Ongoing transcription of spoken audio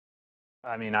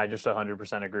I mean, I just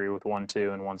 100% agree with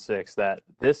 1-2 and 1-6 that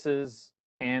this is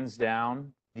hands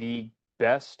down the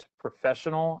best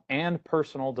professional and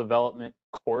personal development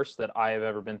course that I have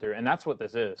ever been through. And that's what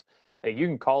this is. Like, you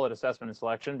can call it assessment and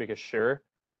selection because sure,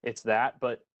 it's that,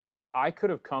 but I could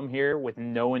have come here with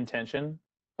no intention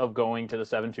of going to the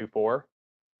 724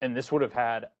 and this would have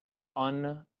had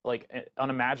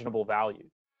unimaginable value.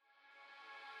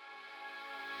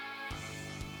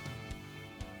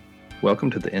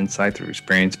 Welcome to the Insight Through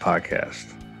Experience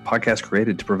podcast. Podcast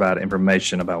created to provide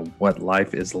information about what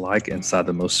life is like inside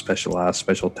the most specialized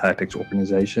special tactics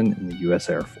organization in the U.S.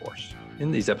 Air Force.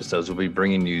 In these episodes, we'll be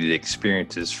bringing you the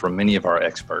experiences from many of our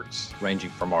experts,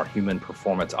 ranging from our human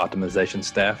performance optimization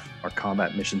staff, our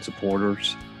combat mission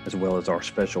supporters, as well as our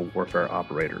special warfare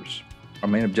operators. Our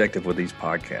main objective with these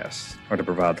podcasts are to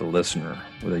provide the listener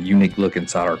with a unique look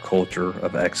inside our culture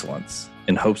of excellence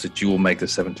in hopes that you will make the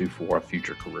 724 a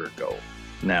future career goal.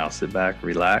 Now sit back,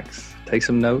 relax, take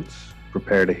some notes,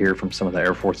 prepare to hear from some of the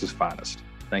Air Force's finest.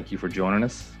 Thank you for joining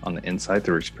us on the Insight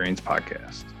Through Experience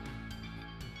podcast.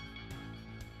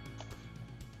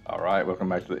 All right, welcome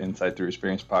back to the Insight Through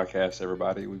Experience podcast,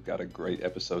 everybody. We've got a great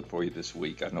episode for you this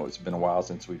week. I know it's been a while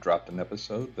since we dropped an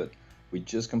episode, but we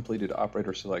just completed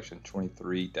Operator Selection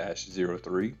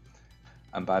 23-03.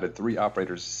 I invited 3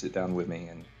 operators to sit down with me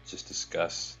and just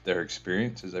discuss their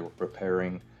experience as they were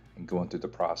preparing and going through the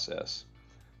process.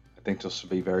 I think this will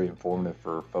be very informative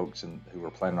for folks who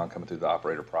are planning on coming through the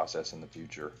operator process in the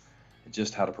future.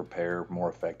 Just how to prepare more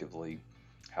effectively,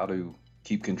 how to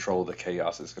keep control of the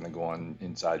chaos that's going to go on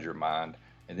inside your mind,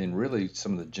 and then really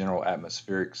some of the general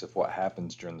atmospherics of what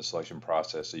happens during the selection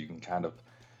process so you can kind of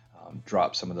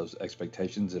drop some of those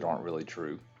expectations that aren't really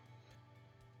true.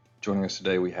 Joining us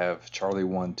today, we have Charlie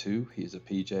 1-2, he's a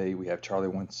PJ. We have Charlie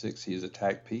 1-6, he's a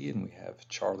TAC P, and we have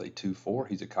Charlie 2-4,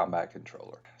 he's a combat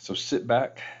controller. So sit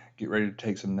back, get ready to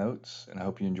take some notes, and I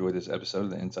hope you enjoy this episode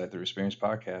of the Insight Through Experience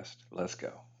podcast. Let's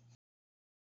go.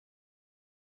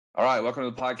 All right, welcome to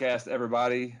the podcast,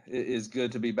 everybody. It is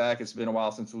good to be back. It's been a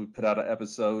while since we put out an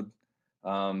episode.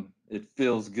 It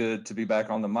feels good to be back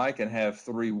on the mic and have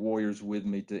 3 warriors with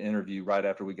me to interview right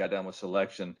after we got done with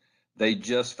selection. They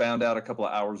just found out a couple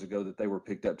of hours ago that they were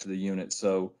picked up to the unit.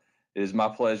 So it is my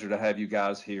pleasure to have you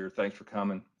guys here. Thanks for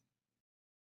coming.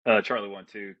 Charlie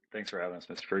 1-2, thanks for having us,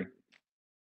 Mr. Free.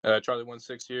 Charlie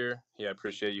 1-6 here. Yeah, I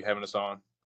appreciate you having us on.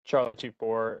 Charlie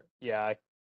 2-4, yeah, I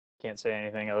can't say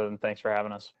anything other than thanks for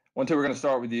having us. 1-2, we're going to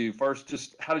start with you. First,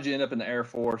 just how did you end up in the Air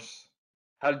Force?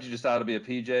 How did you decide to be a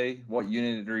PJ? What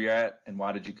unit are you at? And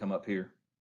why did you come up here?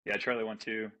 Yeah, Charlie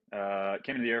 1-2,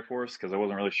 came to the Air Force because I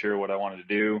wasn't really sure what I wanted to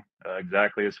do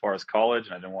exactly as far as college,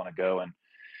 and I didn't want to go and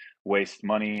waste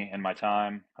money and my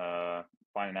time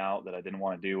finding out that I didn't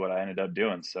want to do what I ended up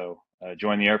doing. So I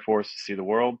joined the Air Force to see the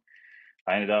world.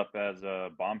 I ended up as a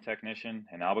bomb technician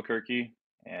in Albuquerque,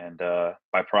 and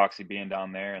by proxy being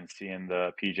down there and seeing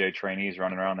the PJ trainees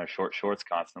running around their short shorts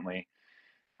constantly,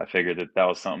 I figured that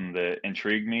was something that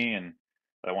intrigued me and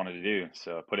that I wanted to do.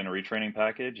 So I put in a retraining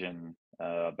package, and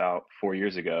about 4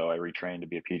 years ago, I retrained to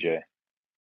be a PJ.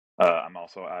 I'm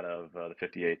also out of the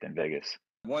 58th in Vegas.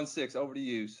 1-6, over to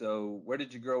you. So where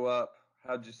did you grow up?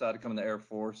 How did you decide to come in the Air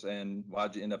Force, and why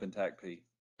did you end up in TAC P?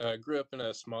 I grew up in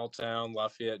a small town,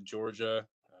 Lafayette, Georgia.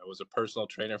 I was a personal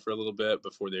trainer for a little bit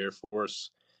before the Air Force.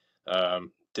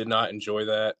 Did not enjoy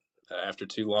that. After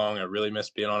too long, I really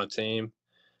missed being on a team,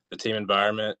 the team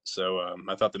environment. So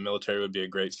I thought the military would be a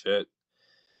great fit.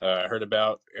 I heard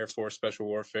about Air Force Special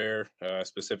Warfare,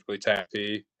 specifically TAC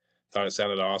P. Thought it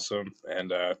sounded awesome.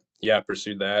 And I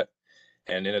pursued that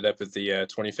and ended up at the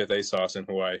 25th ASOS in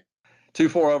Hawaii.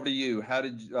 2-4, over to you.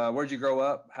 Where'd you grow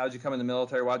up? How'd you come in the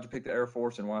military? Why'd you pick the Air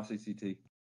Force, and why CCT?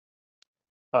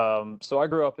 So I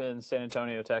grew up in San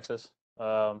Antonio, Texas.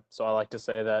 So I like to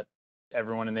say that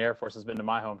everyone in the Air Force has been to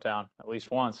my hometown at least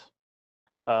once.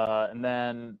 And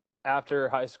then after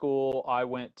high school, I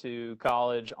went to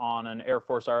college on an Air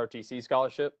Force ROTC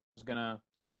scholarship. I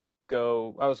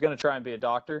was going to try and be a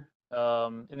doctor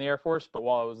in the Air Force, but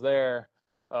while I was there,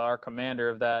 our commander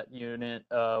of that unit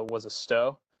was a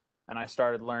STO, and I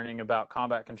started learning about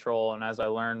combat control. And as I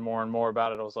learned more and more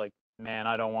about it, I was like, man,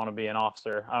 I don't want to be an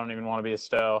officer. I don't even want to be a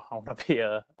STO. I want to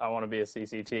be a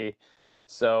CCT.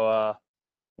 So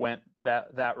went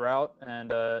that route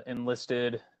and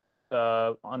enlisted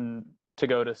to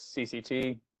go to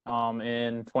CCT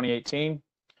in 2018.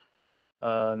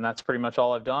 And that's pretty much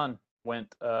all I've done.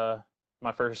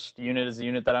 My first unit is the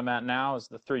unit that I'm at now, is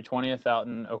the 320th out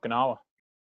in Okinawa.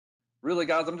 really,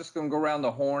 guys, I'm just going to go around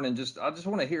the horn and I just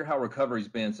want to hear how recovery's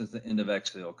been since the end of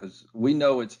Exfil, because we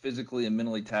know it's physically and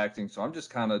mentally taxing. So I'm just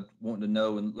kind of wanting to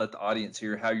know and let the audience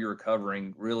hear how you're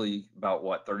recovering really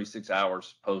about 36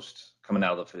 hours post coming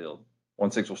out of the field.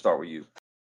 1-6, we'll start with you.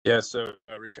 Yeah, so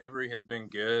recovery has been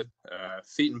good.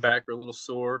 Feet and back are a little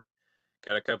sore.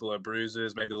 Got a couple of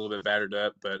bruises, maybe a little bit battered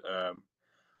up, but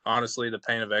honestly, the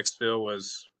pain of Exfil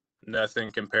was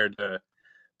nothing compared to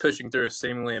pushing through a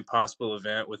seemingly impossible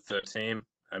event with the team.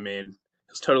 I mean,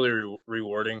 it's totally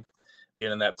rewarding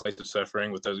being in that place of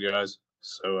suffering with those guys.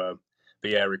 So,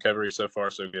 but yeah, recovery so far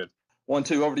so good.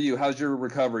 1-2, over to you. How's your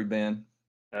recovery been?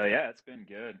 Yeah, it's been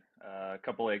good. A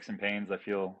couple aches and pains I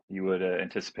feel you would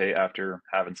anticipate after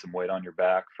having some weight on your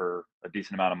back for a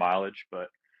decent amount of mileage, but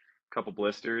a couple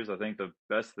blisters. I think the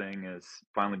best thing is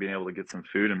finally being able to get some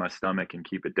food in my stomach and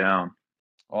keep it down.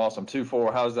 Awesome.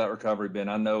 2-4, how's that recovery been?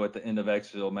 I know at the end of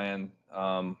Exfil, man,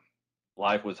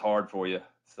 life was hard for you.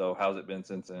 So how's it been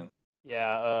since then?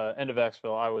 Yeah, end of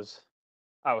Exfil, I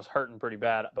was hurting pretty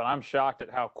bad, but I'm shocked at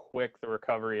how quick the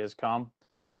recovery has come.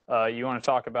 You want to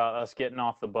talk about us getting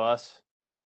off the bus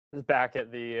back at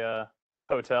the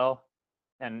hotel,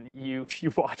 and you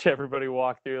watch everybody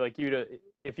walk through, like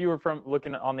if you were from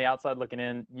looking on the outside looking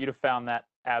in, you'd have found that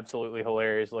absolutely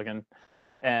hilarious looking.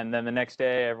 And then the next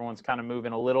day, everyone's kind of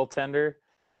moving a little tender,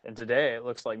 and today it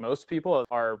looks like most people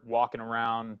are walking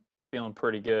around feeling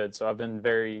pretty good. So I've been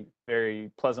very, very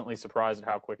pleasantly surprised at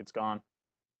how quick it's gone.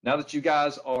 Now that you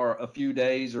guys are a few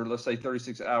days, or let's say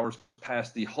 36 hours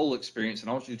past the whole experience, and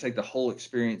I want you to take the whole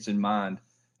experience in mind,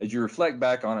 as you reflect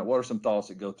back on it, what are some thoughts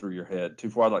that go through your head?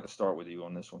 2-4, I'd like to start with you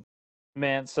on this one.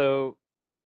 Man, so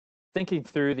thinking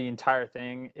through the entire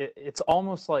thing, it's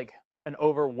almost like an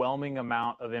overwhelming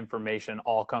amount of information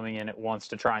all coming in at once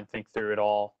to try and think through it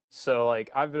all. So like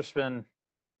I've just been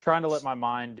trying to let my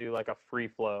mind do like a free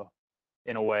flow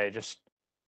in a way, just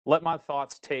let my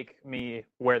thoughts take me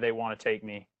where they want to take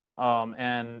me.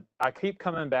 And I keep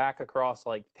coming back across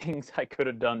like things I could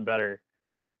have done better.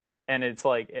 And it's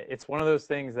like it's one of those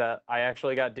things that I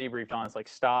actually got debriefed on. It's like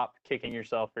stop kicking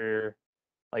yourself for your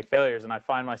like failures, and I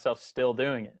find myself still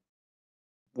doing it.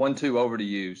 1-2, over to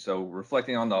you. So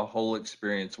reflecting on the whole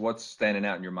experience, what's standing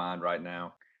out in your mind right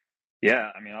now? Yeah,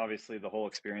 I mean, obviously the whole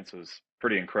experience was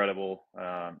pretty incredible.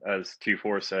 As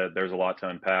 2-4 said, there's a lot to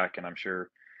unpack, and I'm sure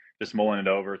just mulling it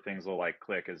over, things will like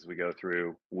click as we go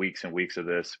through weeks and weeks of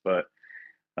this. But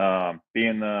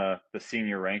being the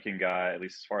senior ranking guy, at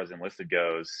least as far as enlisted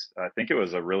goes, I think it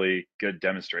was a really good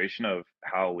demonstration of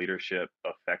how leadership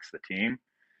affects the team.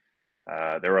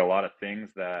 There were a lot of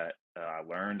things that I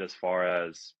learned as far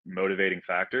as motivating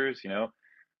factors.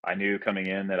 I knew coming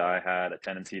in that I had a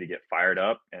tendency to get fired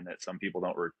up, and that some people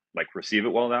don't receive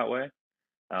it well that way.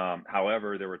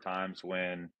 However, there were times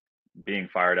when being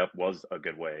fired up was a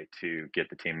good way to get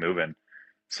the team moving.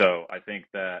 So I think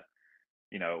that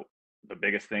you know, the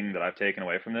biggest thing that I've taken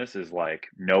away from this is like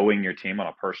knowing your team on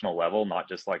a personal level, not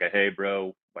just like a hey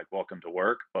bro, like welcome to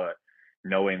work, but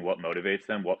knowing what motivates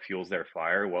them, what fuels their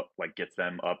fire, what like gets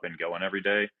them up and going every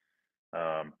day.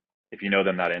 Um, if you know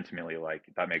them that intimately, like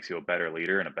that makes you a better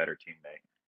leader and a better teammate.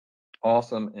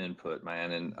 Awesome input,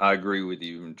 man. And I agree with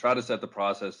you. And try to set the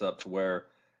process up to where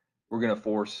we're going to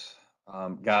force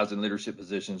guys in leadership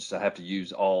positions to have to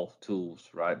use all tools,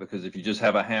 right? Because if you just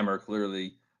have a hammer,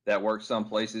 clearly that works some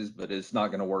places, but it's not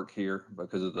going to work here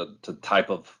because of the type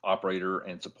of operator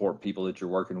and support people that you're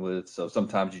working with. So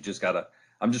sometimes you just got to,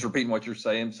 I'm just repeating what you're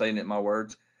saying it in my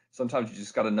words. Sometimes you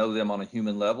just got to know them on a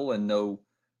human level and know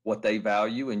what they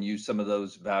value and use some of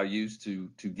those values to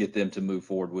get them to move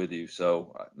forward with you.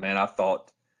 So, man, I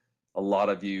thought a lot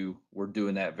of you were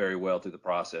doing that very well through the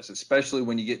process, especially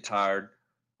when you get tired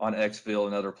on Exfil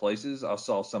and other places. I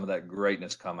saw some of that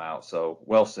greatness come out. So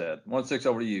well said. 1-6,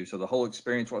 over to you. So the whole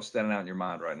experience, what's standing out in your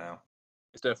mind right now?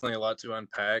 It's definitely a lot to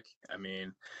unpack. I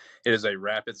mean, it is a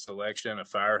rapid selection, a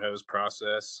fire hose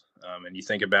process. And you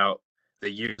think about the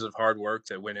years of hard work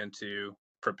that went into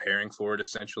preparing for it,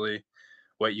 essentially,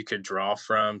 what you could draw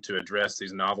from to address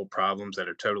these novel problems that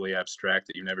are totally abstract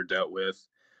that you've never dealt with,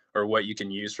 or what you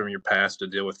can use from your past to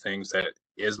deal with things that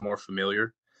is more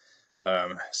familiar.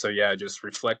 So yeah, just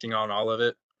reflecting on all of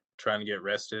it, trying to get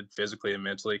rested physically and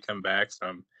mentally, come back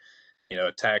from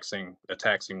a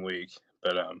taxing week.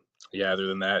 But yeah, other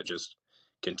than that, just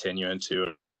continuing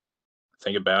to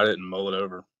think about it and mull it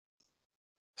over.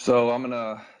 So I'm going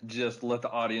to just let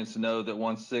the audience know that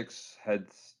 1-6 had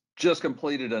just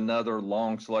completed another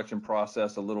long selection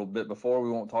process a little bit before.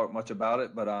 We won't talk much about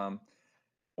it, but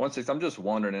 1-6, I'm just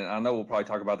wondering, and I know we'll probably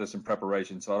talk about this in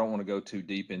preparation, so I don't want to go too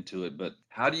deep into it, but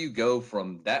how do you go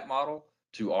from that model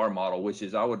to our model, which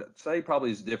is, I would say,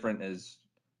 probably as different as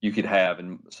you could have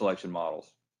in selection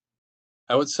models?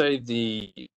 I would say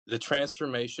the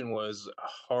transformation was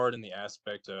hard in the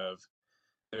aspect of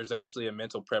there's actually a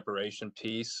mental preparation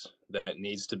piece that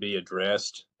needs to be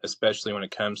addressed, especially when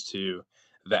it comes to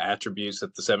the attributes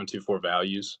that the 724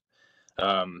 values.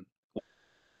 Um,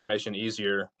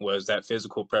 Easier was that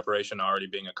physical preparation already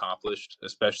being accomplished,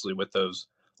 especially with those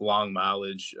long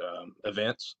mileage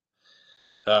events.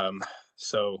 Um,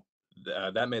 so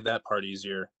that made that part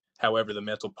easier. However, the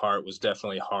mental part was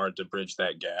definitely hard to bridge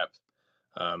that gap.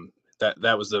 Um,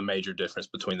 that was the major difference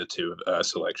between the two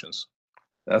selections.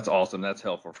 That's awesome. That's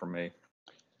helpful for me.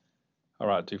 All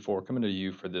right, 2-4, coming to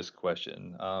you for this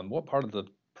question. What part of the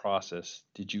process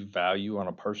did you value on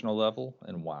a personal level,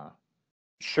 and why?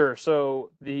 Sure. So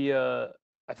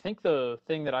I think the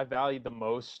thing that I valued the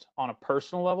most on a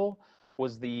personal level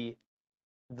was the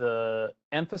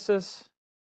emphasis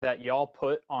that y'all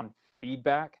put on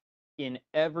feedback in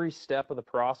every step of the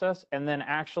process, and then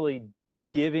actually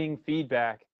giving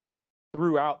feedback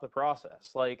throughout the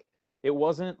process. Like, it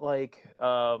wasn't like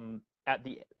at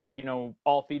the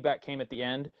all feedback came at the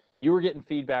end. You were getting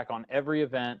feedback on every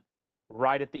event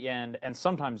right at the end, and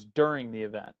sometimes during the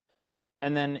event,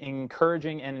 and then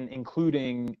encouraging and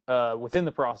including within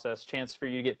the process chance for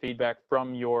you to get feedback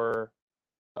from your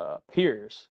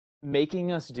peers.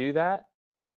 Making us do that,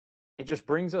 it just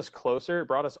brings us closer. It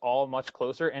brought us all much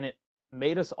closer, and it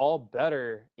made us all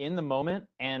better in the moment,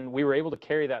 and we were able to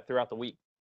carry that throughout the week.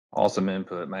 Awesome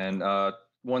input, man.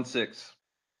 1-6.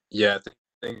 Yeah, the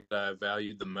thing that I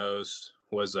valued the most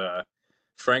was,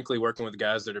 frankly, working with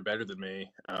guys that are better than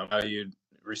me. I valued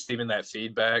receiving that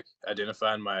feedback,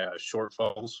 identifying my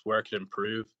shortfalls, where I could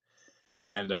improve,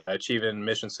 and achieving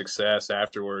mission success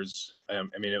afterwards. I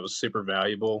mean, it was super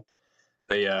valuable.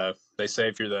 They say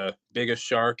if you're the biggest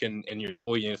shark in your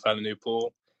pool, you need to find a new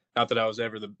pool. Not that I was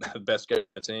ever the best guy on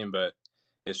the team, but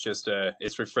it's just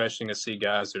it's refreshing to see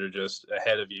guys that are just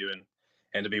ahead of you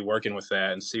and to be working with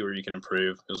that and see where you can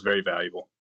improve. It was very valuable.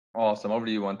 Awesome. Over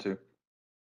to you, 1-2.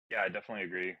 Yeah, I definitely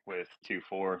agree with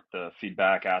 2-4. The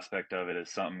feedback aspect of it is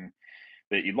something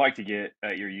that you'd like to get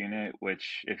at your unit,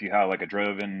 which if you have like a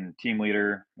driven team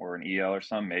leader or an EL or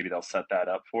something, maybe they'll set that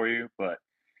up for you. But,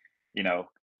 you know,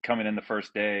 coming in the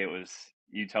first day, it was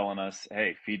you telling us,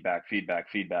 hey, feedback, feedback,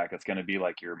 feedback. That's going to be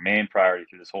like your main priority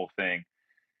through this whole thing.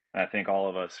 And I think all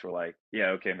of us were like,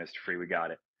 yeah, okay, Mr. Free, we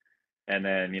got it. And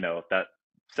then, that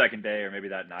second day or maybe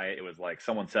that night, it was like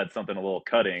someone said something a little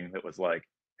cutting that was like,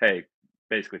 hey,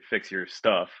 basically fix your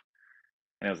stuff.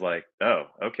 And it was like, oh,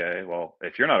 okay, well,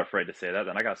 if you're not afraid to say that,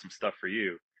 then I got some stuff for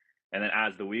you. And then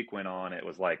as the week went on, it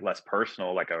was like less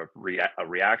personal, like a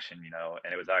reaction,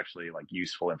 and it was actually like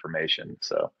useful information.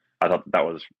 So I thought that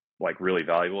was like really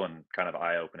valuable and kind of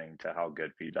eye opening to how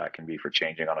good feedback can be for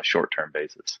changing on a short term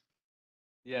basis.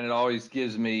 Yeah, and it always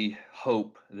gives me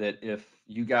hope that if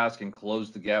you guys can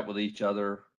close the gap with each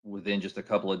other within just a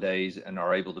couple of days and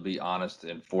are able to be honest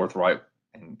and forthright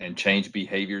and change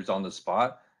behaviors on the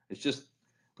spot, it's just,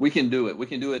 we can do it. We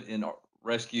can do it in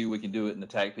rescue. We can do it in the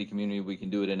TACP community. We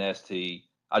can do it in ST.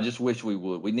 I just wish we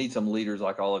would. We need some leaders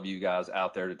like all of you guys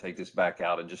out there to take this back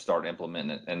out and just start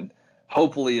implementing it. And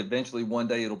hopefully, eventually, one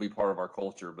day it'll be part of our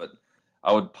culture. But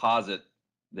I would posit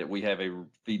that we have a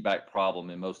feedback problem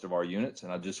in most of our units,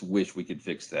 and I just wish we could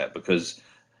fix that because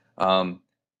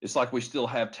it's like we still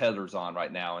have tethers on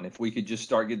right now, and if we could just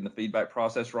start getting the feedback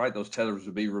process right, those tethers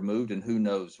would be removed, and who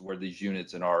knows where these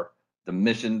units and the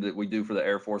mission that we do for the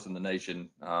Air Force and the nation,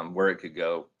 where it could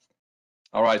go.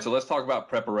 All right, so let's talk about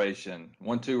preparation.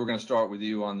 1-2, we're going to start with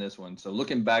you on this one. So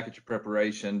looking back at your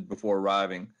preparation before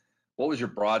arriving, what was your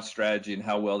broad strategy and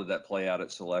how well did that play out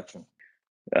at selection?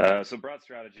 So broad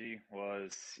strategy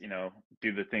was,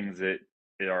 do the things that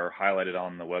are highlighted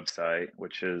on the website,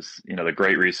 which is, the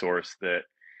great resource that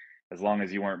as long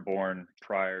as you weren't born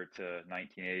prior to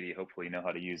 1980, hopefully you know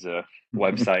how to use a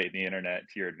website and the internet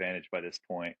to your advantage by this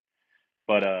point.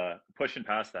 But pushing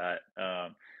past that,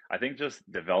 I think just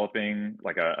developing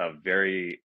like a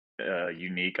very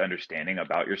unique understanding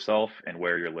about yourself and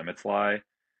where your limits lie.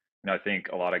 I think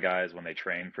a lot of guys, when they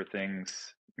train for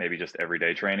things, maybe just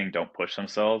everyday training, don't push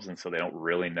themselves. And so they don't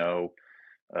really know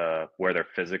where their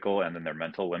physical and then their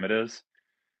mental limit is.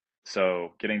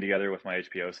 So getting together with my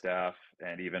HPO staff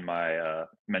and even my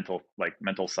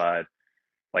mental side,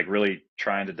 like really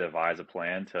trying to devise a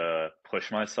plan to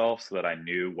push myself so that I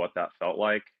knew what that felt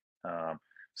like.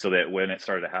 So that when it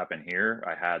started to happen here,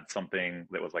 I had something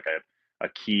that was like a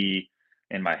key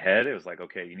in my head. It was like,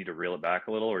 okay, you need to reel it back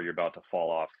a little or you're about to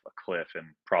fall off a cliff and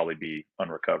probably be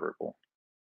unrecoverable.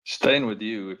 Staying with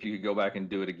you, if you could go back and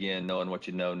do it again, knowing what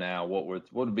you know now, what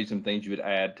would be some things you would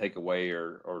add, take away,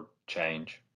 or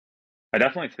change? I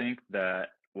definitely think that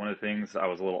one of the things I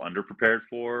was a little underprepared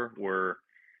for were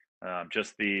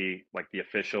just the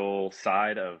official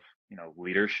side of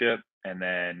leadership, and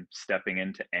then stepping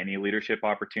into any leadership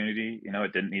opportunity.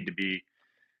 It didn't need to be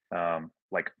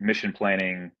like mission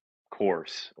planning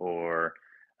course or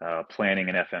planning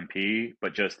an FMP,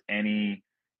 but just any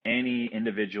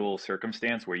individual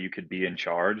circumstance where you could be in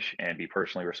charge and be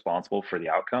personally responsible for the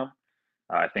outcome.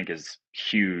 I think is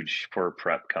huge for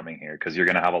prep coming here, because you're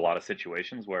going to have a lot of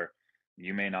situations where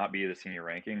you may not be the senior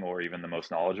ranking or even the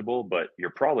most knowledgeable, but you're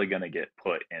probably going to get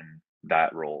put in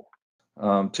that role.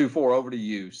 2-4 over to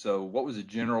you. So what was the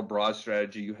general broad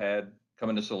strategy you had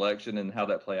coming to selection, and how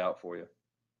that play out for you?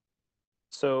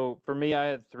 So for me, I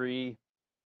had three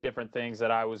different things that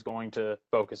I was going to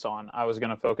focus on. I was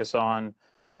going to focus on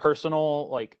personal,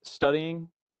 like studying,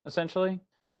 essentially,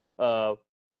 uh,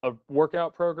 a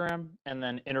workout program, and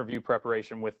then interview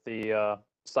preparation with the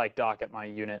psych doc at my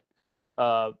unit.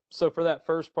 So for that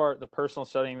first part, the personal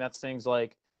studying, that's things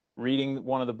like reading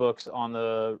one of the books on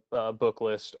the book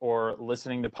list, or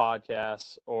listening to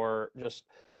podcasts, or just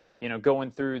going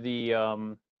through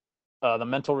the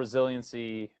mental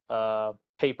resiliency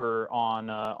paper on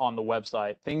the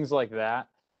website, things like that,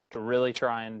 to really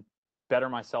try and better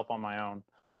myself on my own.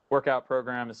 Workout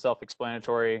program is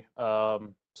self-explanatory,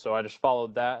 so I just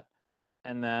followed that.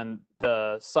 And then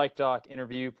the psych doc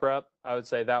interview prep, I would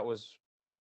say that was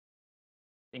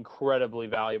incredibly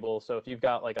valuable. So if you've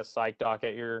got like a psych doc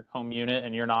at your home unit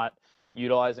and you're not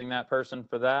utilizing that person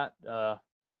for that,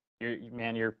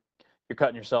 you're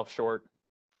cutting yourself short.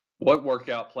 What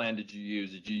workout plan did you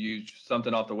use? Did you use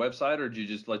something off the website, or did you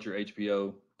just let your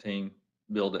HPO team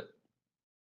build it?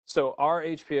 So our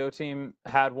HPO team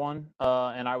had one,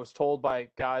 and I was told by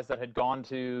guys that had gone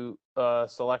to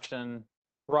selection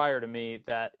prior to me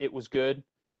that it was good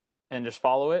and just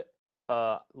follow it.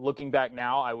 Looking back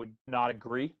now, I would not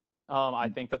agree. I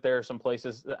think that there are some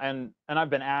places, and I've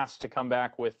been asked to come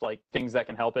back with like things that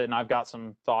can help it, and I've got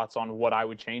some thoughts on what I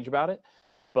would change about it.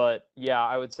 But yeah,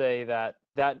 I would say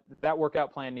that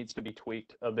workout plan needs to be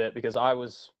tweaked a bit, because I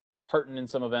was hurting in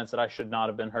some events that I should not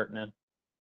have been hurting in.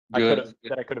 I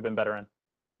could have been better in.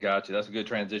 Gotcha. That's a good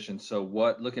transition. So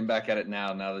looking back at it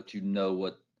now that you know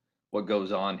what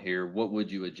goes on here, what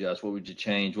would you adjust? What would you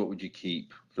change? What would you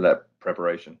keep for that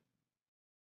preparation?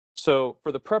 So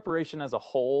for the preparation as a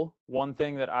whole, one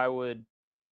thing that I would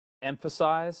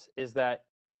emphasize is that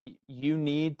you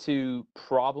need to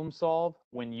problem solve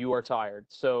when you are tired.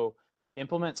 So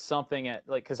implement something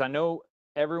because I know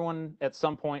everyone at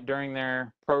some point during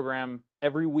their program,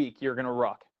 every week you're going to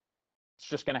ruck. It's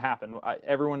just going to happen.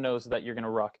 Everyone knows that you're going to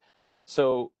ruck.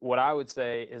 So what I would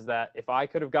say is that if I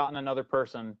could have gotten another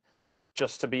person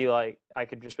just to be like, I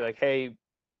could just be like, hey,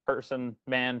 person,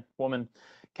 man, woman,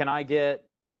 can I get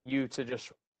you to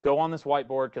just go on this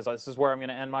whiteboard, because this is where I'm going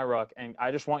to end my ruck, and I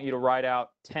just want you to write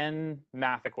out 10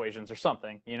 math equations or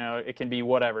something. It can be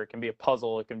whatever. It can be a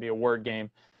puzzle. It can be a word game.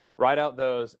 Write out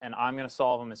those, and I'm going to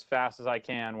solve them as fast as I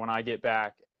can when I get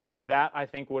back. That, I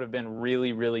think, would have been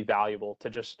really, really valuable to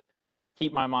just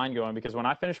keep my mind going, because when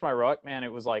I finished my ruck, man,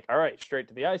 it was like, all right, straight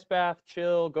to the ice bath,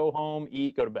 chill, go home,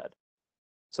 eat, go to bed.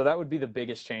 So that would be the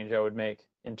biggest change I would make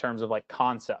in terms of like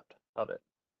concept of it.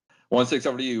 1-6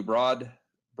 over to you. Broad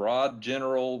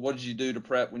general. What did you do to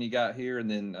prep when you got here,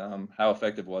 and then how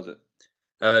effective was it?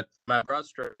 My broad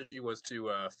strategy was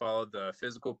to follow the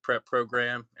physical prep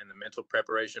program and the mental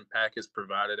preparation package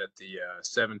provided at the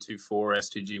 724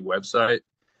 STG website.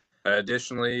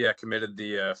 Additionally, I committed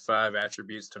the 5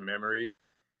 attributes to memory,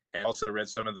 and also read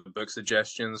some of the book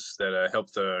suggestions that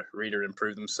help the reader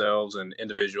improve themselves in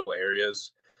individual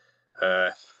areas.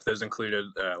 Those included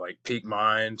like Peak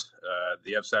Mind,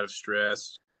 The Upside of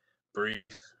Stress, Breathe,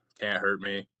 Can't Hurt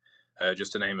Me,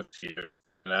 just to name a few.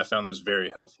 And I found this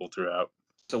very helpful throughout.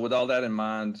 So with all that in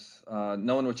mind,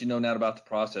 knowing what you know now about the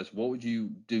process, what would you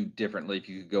do differently if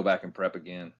you could go back and prep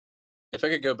again? If I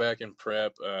could go back and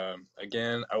prep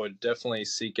again, I would definitely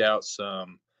seek out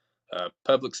some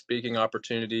public speaking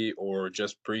opportunity, or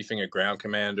just briefing a ground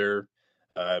commander,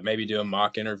 maybe do a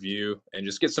mock interview and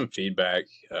just get some feedback.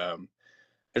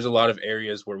 There's a lot of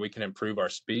areas where we can improve our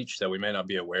speech that we may not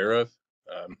be aware of,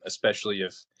 especially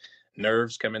if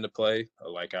nerves come into play,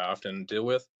 like I often deal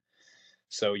with.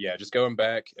 So yeah, just going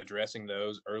back, addressing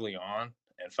those early on,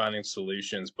 and finding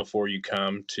solutions before you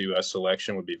come to a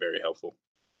selection would be very helpful.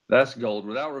 That's gold.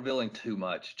 Without revealing too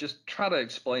much, just try to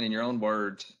explain in your own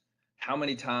words how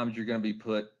many times you're going to be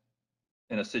put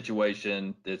in a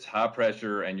situation that's high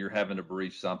pressure and you're having to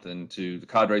brief something to the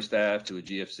cadre staff, to a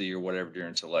GFC or whatever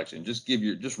during selection.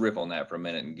 Just riff on that for a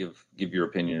minute and give your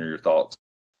opinion or your thoughts.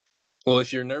 Well,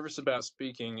 if you're nervous about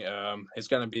speaking, it's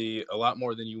going to be a lot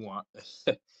more than you want.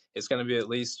 It's going to be at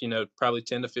least, probably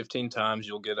 10 to 15 times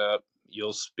you'll get up,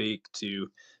 you'll speak to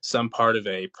some part of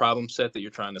a problem set that you're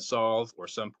trying to solve or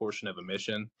some portion of a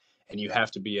mission. And you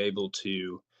have to be able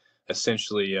to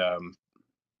essentially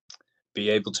be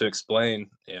able to explain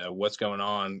what's going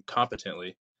on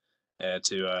competently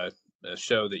to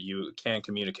show that you can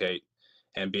communicate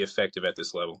and be effective at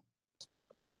this level.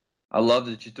 I love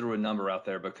that you threw a number out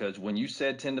there because when you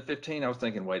said 10 to 15, I was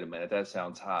thinking, wait a minute, that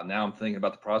sounds high. Now I'm thinking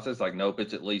about the process, like, nope,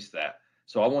 it's at least that.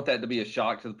 So I want that to be a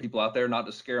shock to the people out there, not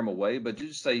to scare them away, but you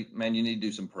just say, man, you need to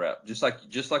do some prep. Just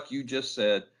like you just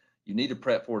said, you need to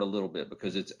prep for it a little bit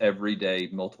because it's every day,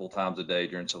 multiple times a day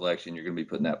during selection, you're going to be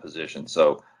put in that position.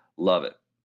 So love it.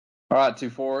 All right,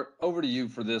 2-4, over to you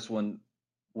for this one.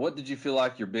 What did you feel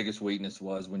like your biggest weakness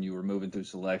was when you were moving through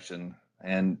selection?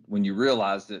 And when you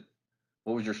realized it,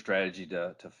 what was your strategy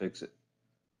to fix it?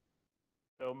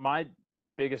 So my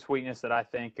biggest weakness that I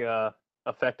think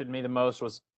affected me the most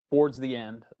was towards the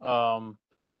end.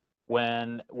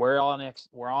 When we're on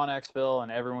exfil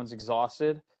and everyone's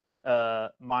exhausted,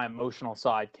 my emotional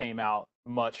side came out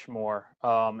much more,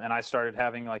 and I started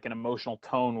having like an emotional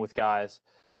tone with guys,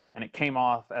 and it came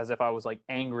off as if I was like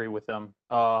angry with them,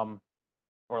 or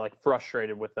like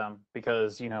frustrated with them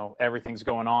because everything's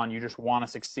going on. You just want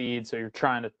to succeed, so you're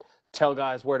trying to tell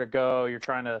guys where to go. You're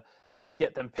trying to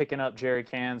get them picking up jerry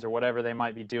cans or whatever they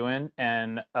might be doing,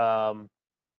 and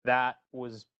that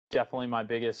was definitely my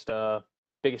biggest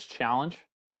challenge.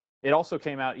 It also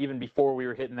came out even before we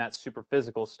were hitting that super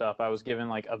physical stuff. I was given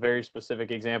like a very specific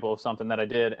example of something that I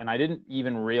did, and I didn't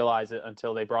even realize it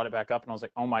until they brought it back up, and I was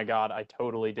like, oh my God, I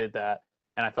totally did that.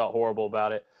 And I felt horrible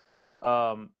about it.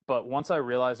 But once I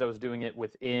realized I was doing it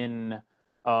within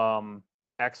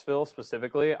exfil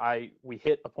specifically, we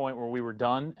hit a point where we were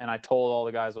done, and I told all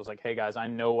the guys, I was like, hey guys, I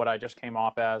know what I just came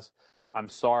off as. I'm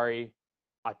sorry.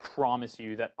 I promise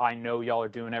you that I know y'all are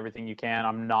doing everything you can.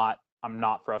 I'm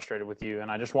not frustrated with you, and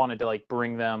I just wanted to like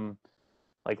bring them,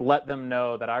 like let them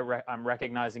know that I'm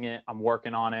recognizing it, I'm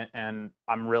working on it, and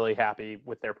I'm really happy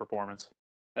with their performance.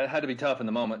 That had to be tough in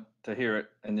the moment to hear it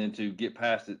and then to get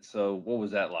past it. So what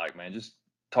was that like, man? Just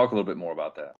talk a little bit more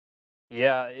about that.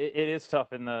 Yeah, it is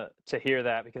tough to hear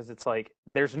that because it's like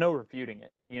there's no refuting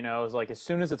it. It's like as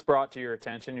soon as it's brought to your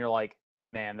attention, you're like,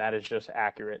 man, that is just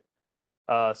accurate.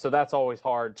 So that's always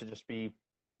hard to just be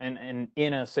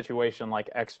in a situation like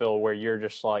exfil where you're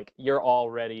just like you're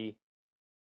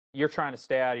trying to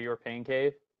stay out of your pain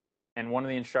cave, and one of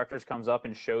the instructors comes up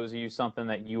and shows you something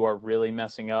that you are really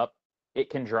messing up. It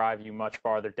can drive you much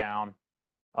farther down.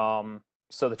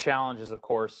 So the challenge is, of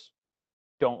course,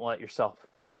 don't let yourself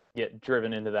get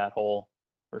driven into that hole,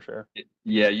 for sure.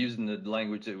 Yeah, using the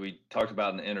language that we talked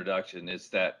about in the introduction, it's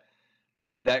that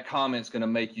comment's going to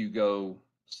make you go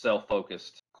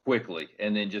self-focused quickly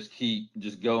and then just keep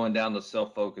just going down the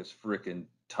self-focused freaking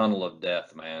tunnel of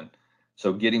death, man.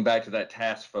 So getting back to that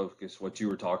task focus, what you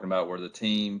were talking about, where the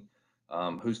team,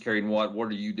 who's carrying what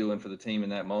are you doing for the team in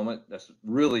that moment? That's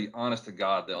really, honest to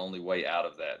God, the only way out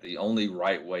of that, the only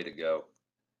right way to go.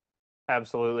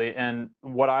 Absolutely. And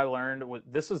what I learned was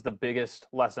this is the biggest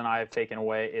lesson I have taken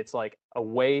away. It's like a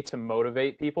way to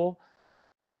motivate people.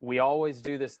 We always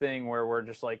do this thing where we're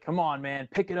just like, come on, man,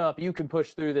 pick it up. You can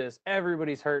push through this.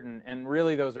 Everybody's hurting. And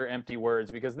really, those are empty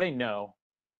words because they know.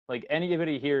 Like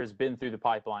anybody here has been through the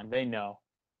pipeline, they know.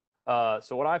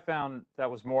 So what I found that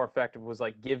was more effective was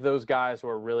like give those guys who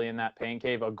are really in that pain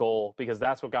cave a goal, because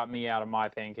that's what got me out of my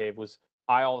pain cave was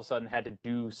I all of a sudden had to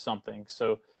do something.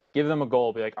 So give them a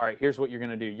goal, be like, all right, here's what you're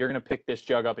gonna do. You're gonna pick this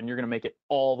jug up and you're gonna make it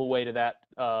all the way to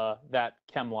that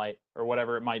chem light or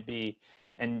whatever it might be.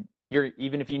 And you're,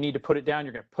 even if you need to put it down,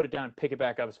 you're gonna put it down and pick it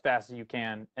back up as fast as you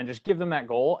can, and just give them that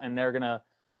goal, and they're gonna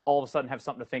all of a sudden have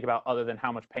something to think about other than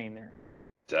how much pain they're in.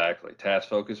 Exactly. Task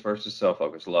focus versus self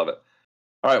focus. Love it.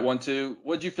 All right, 1-2.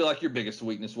 What did you feel like your biggest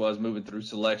weakness was moving through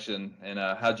selection, and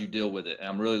how'd you deal with it? And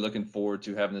I'm really looking forward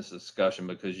to having this discussion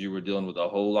because you were dealing with a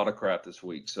whole lot of crap this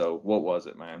week. So what was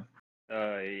it, man?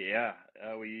 Yeah,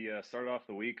 we started off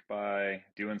the week by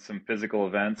doing some physical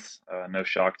events. No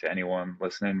shock to anyone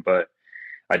listening, but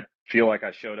I feel like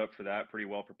I showed up for that pretty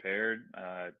well prepared,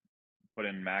 put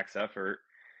in max effort,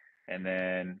 and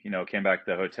then came back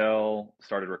to the hotel,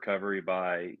 started recovery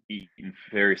by eating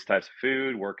various types of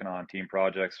food, working on team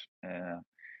projects and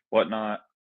whatnot.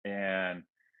 And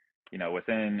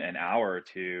within an hour or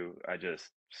two, I just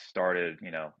started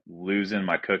losing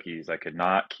my cookies. I could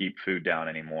not keep food down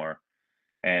anymore.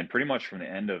 And pretty much from the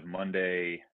end of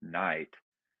Monday night,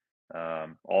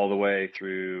 all the way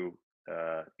through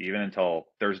even until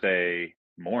Thursday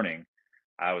morning,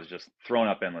 I was just throwing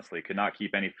up endlessly, could not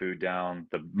keep any food down.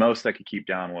 The most I could keep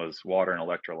down was water and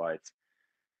electrolytes.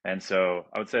 And so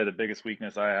I would say the biggest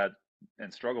weakness I had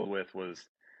and struggled with was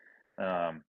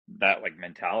that like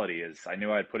mentality is I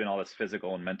knew I had put in all this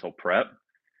physical and mental prep.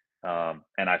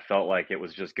 And I felt like it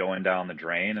was just going down the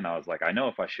drain. And I was like, I know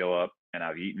if I show up and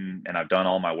I've eaten and I've done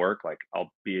all my work, like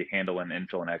I'll be handling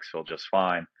infill and exfil just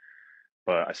fine.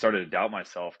 But I started to doubt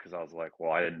myself because I was like,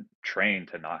 well, I didn't train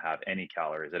to not have any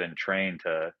calories. I didn't train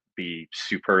to be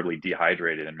superbly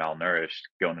dehydrated and malnourished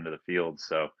going into the field.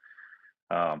 So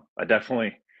I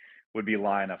definitely would be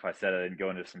lying if I said I didn't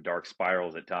go into some dark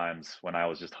spirals at times when I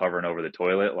was just hovering over the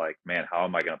toilet. Like, man, how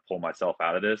am I going to pull myself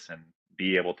out of this and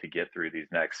be able to get through these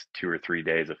next 2 or 3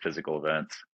 days of physical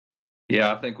events?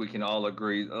 Yeah, I think we can all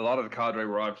agree. A lot of the cadre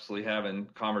were obviously having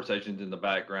conversations in the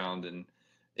background and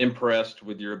impressed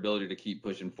with your ability to keep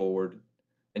pushing forward.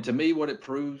 And to me, what it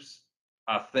proves,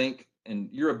 I think, and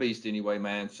you're a beast anyway,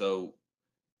 man. So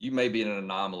you may be an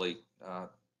anomaly.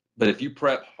 But if you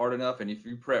prep hard enough and if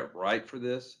you prep right for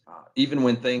this, even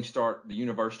when the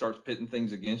universe starts pitting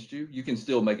things against you, you can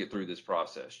still make it through this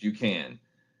process. You can.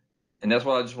 And that's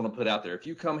what I just want to put out there. If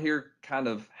you come here kind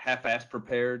of half-ass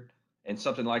prepared and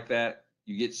something like that,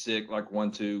 you get sick like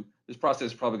 1-2, this process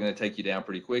is probably going to take you down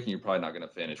pretty quick and you're probably not going to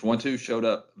finish. 1-2 showed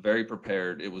up very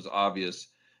prepared. It was obvious.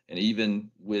 And even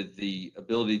with the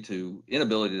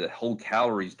inability to hold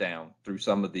calories down through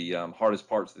some of the hardest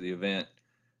parts of the event,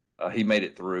 he made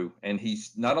it through. And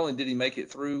he's not only did he make it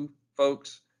through,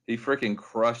 folks, he freaking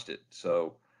crushed it.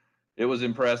 So it was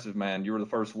impressive, man. You were the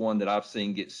first one that I've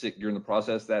seen get sick during the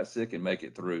process, that sick, and make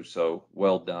it through. So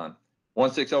well done.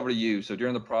 1-6 over to you. So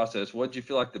during the process, what did you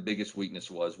feel like the biggest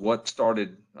weakness was? What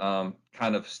started kind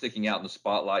of sticking out in the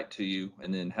spotlight to you,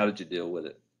 and then how did you deal with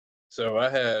it? So I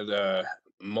had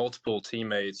multiple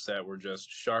teammates that were just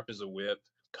sharp as a whip,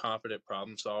 confident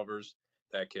problem solvers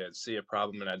that could see a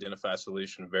problem and identify a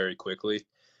solution very quickly.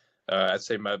 I'd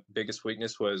say my biggest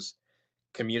weakness was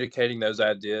communicating those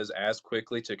ideas as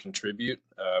quickly to contribute.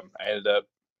 I ended up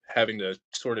having to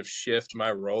sort of shift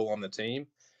my role on the team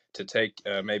to take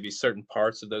maybe certain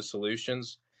parts of those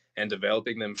solutions and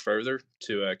developing them further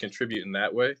to contribute in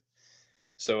that way.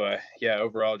 So yeah,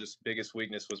 overall, just biggest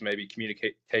weakness was maybe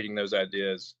communicating those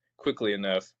ideas quickly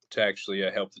enough to actually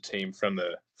help the team from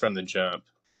the jump.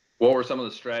 What were some of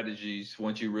the strategies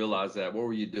once you realized that? What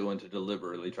were you doing to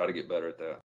deliberately try to get better at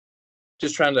that?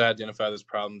 Just trying to identify those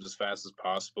problems as fast as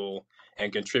possible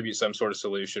and contribute some sort of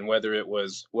solution, whether it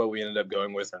was what we ended up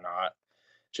going with or not.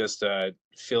 Just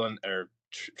feeling or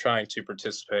trying to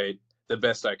participate the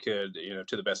best I could,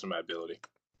 to the best of my ability.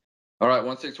 All right,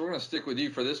 1-6, we're going to stick with you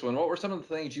for this one. What were some of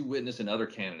the things you witnessed in other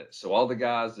candidates? So all the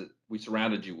guys that we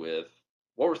surrounded you with,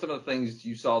 what were some of the things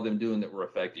you saw them doing that were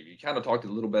effective? You kind of talked a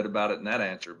little bit about it in that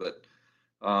answer, but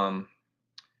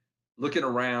looking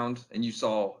around and you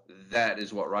saw that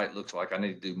is what right looks like. I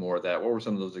need to do more of that. What were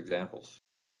some of those examples?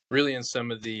 Really, in some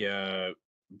of the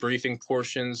briefing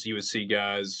portions, you would see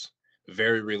guys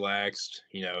very relaxed,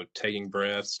 taking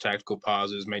breaths, tactical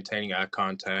pauses, maintaining eye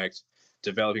contact,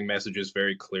 developing messages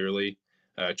very clearly.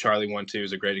 Charlie 1-2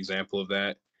 is a great example of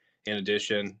that. In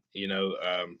addition,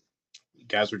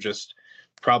 guys were just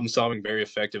problem solving very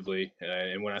effectively.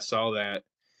 And when I saw that,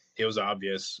 it was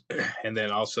obvious. And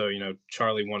then also,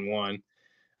 Charlie 1-1,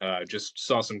 just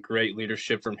saw some great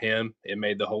leadership from him. It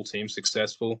made the whole team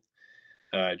successful.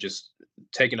 Just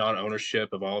taking on ownership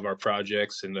of all of our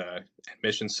projects and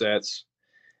mission sets.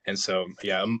 And so,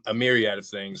 yeah, a myriad of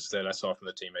things that I saw from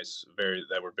the teammates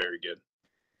that were very good.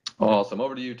 Awesome.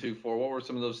 Over to you, 2-4. What were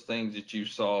some of those things that you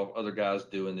saw other guys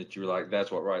doing that you were like, that's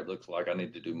what right looks like? I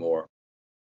need to do more.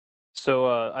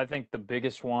 So I think the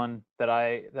biggest one that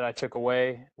I took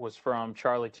away was from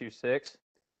Charlie 2-6,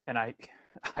 and I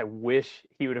wish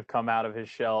he would have come out of his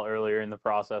shell earlier in the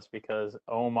process because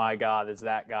oh my God, is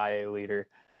that guy a leader?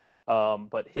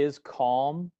 But his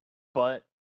calm but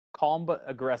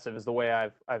aggressive is the way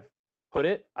I've put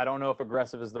it. I don't know if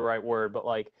aggressive is the right word, but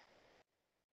like,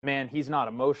 man, he's not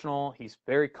emotional. He's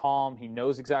very calm. He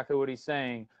knows exactly what he's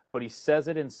saying, but he says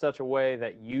it in such a way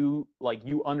that you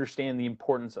understand the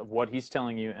importance of what he's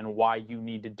telling you and why you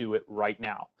need to do it right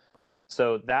now.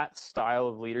 So that style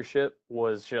of leadership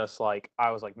was just like,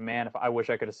 I was like, man, if I wish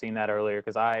I could have seen that earlier,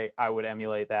 because I would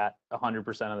emulate that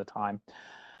 100% of the time.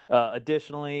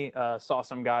 Additionally, saw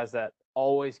some guys that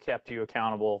always kept you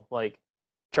accountable. Like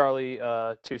Charlie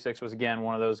 2-6 was again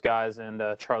one of those guys, and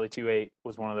Charlie 2-8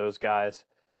 was one of those guys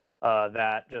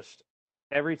that just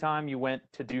every time you went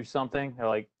to do something, they're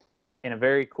like in a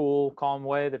very cool, calm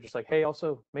way, they're just like, hey,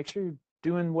 also make sure you're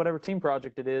doing whatever team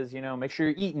project it is, make sure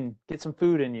you're eating, get some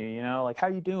food in you, like, how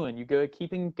you doing? You good?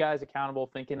 Keeping guys accountable,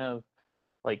 thinking of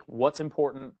Like, what's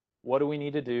important? What do we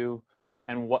need to do?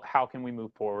 And how can we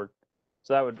move forward?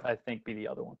 So that would, I think, be the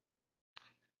other one.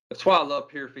 That's why I love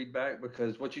peer feedback,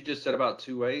 because what you just said about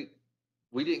 2-8,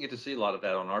 we didn't get to see a lot of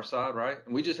that on our side, right?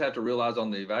 And we just have to realize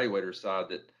on the evaluator side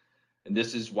that, and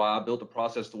this is why I built the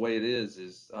process the way it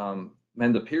is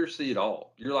man, the peers see it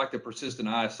all. You're like the persistent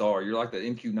ISR. You're like the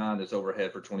MQ9 that's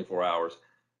overhead for 24 hours.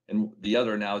 And the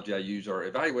other analogy I use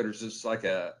are evaluators just like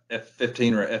a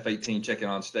F-15 or a F-18 checking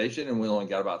on station, and we only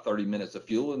got about 30 minutes of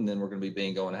fuel, and then we're going to be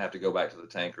bingo and have to go back to the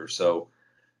tanker. So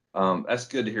that's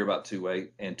good to hear about 2-8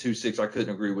 and 2-6. I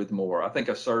couldn't agree with more. I think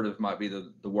assertive might be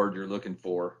the word you're looking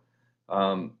for.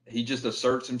 He just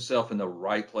asserts himself in the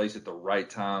right place at the right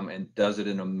time and does it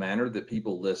in a manner that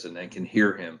people listen and can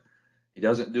hear him. He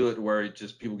doesn't do it where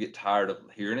people get tired of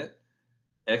hearing it.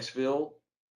 Exfil,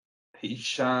 he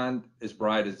shined as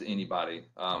bright as anybody.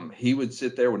 He would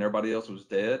sit there when everybody else was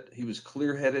dead. He was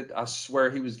clear-headed. I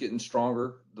swear he was getting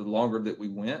stronger the longer that we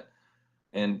went.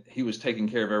 And he was taking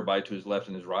care of everybody to his left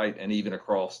and his right. And even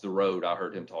across the road, I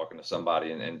heard him talking to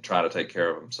somebody and trying to take care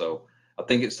of him. So I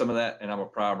think it's some of that. And I'm a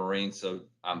prior Marine, so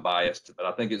I'm biased. But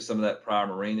I think it's some of that prior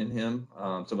Marine in him,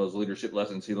 some of those leadership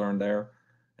lessons he learned there.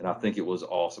 And I think it was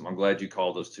awesome. I'm glad you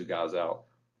called those two guys out.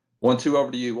 1-2,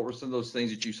 over to you. What were some of those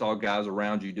things that you saw guys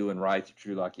around you doing right that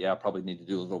you're like, yeah, I probably need to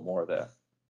do a little more of that?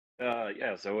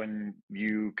 Yeah, so when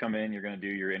you come in, you're going to do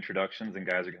your introductions, and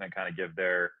guys are going to kind of give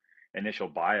their initial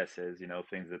biases,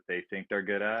 things that they think they're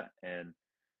good at. And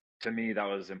to me, that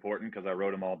was important because I wrote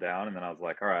them all down, and then I was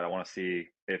like, all right, I want to see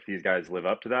if these guys live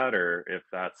up to that, or if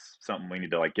that's something we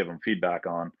need to like give them feedback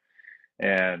on.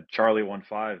 And Charlie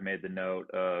 15 made the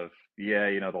note of, yeah,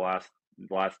 the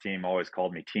last team always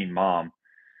called me team mom.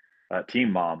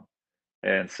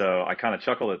 And so I kind of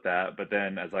chuckled at that. But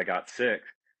then as I got sick,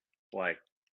 like,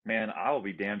 man, I will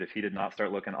be damned if he did not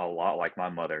start looking a lot like my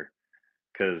mother,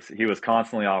 because he was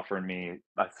constantly offering me.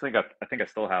 I think I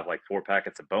still have like 4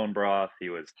 packets of bone broth. He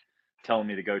was telling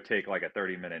me to go take like a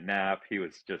 30-minute nap. He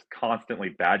was just constantly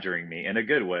badgering me in a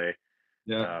good way.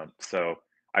 Yeah. So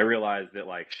I realized that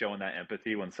like showing that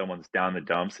empathy when someone's down in the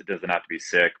dumps, it doesn't have to be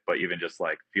sick, but even just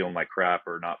like feeling like crap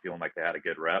or not feeling like they had a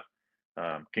good rep,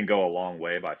 can go a long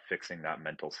way by fixing that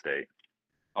mental state.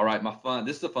 All right,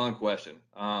 this is a fun question.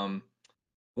 1-2,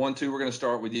 we're going to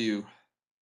start with you.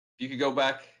 If you could go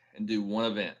back and do one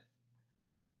event,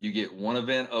 you get one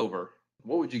event over,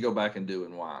 what would you go back and do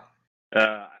and why?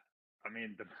 I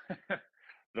mean,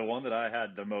 the one that I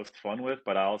had the most fun with,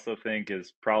 but I also think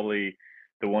is probably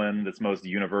the one that's most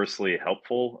universally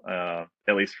helpful,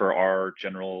 at least for our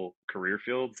general career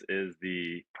fields, is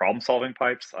the problem solving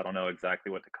pipes. I don't know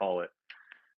exactly what to call it,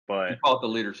 You but call it the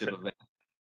leadership event.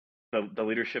 the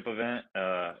leadership event,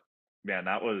 man,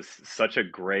 that was such a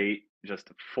great, just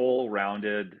full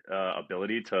rounded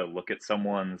ability to look at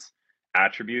someone's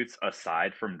attributes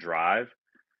aside from drive,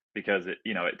 because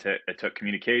it took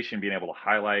communication, being able to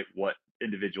highlight what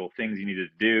individual things you needed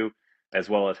to do, as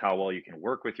well as how well you can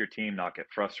work with your team, not get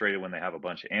frustrated when they have a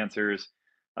bunch of answers,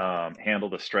 handle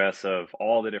the stress of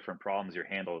all the different problems you're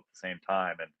handling at the same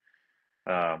time.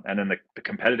 And then the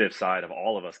competitive side of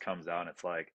all of us comes out, and it's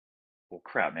like, well,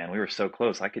 crap, man, we were so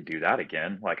close. I could do that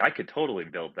again. Like, I could totally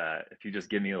build that if you just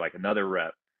give me like another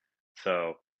rep.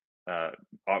 So,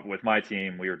 with my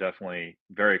team, we were definitely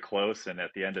very close. And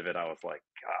at the end of it, I was like,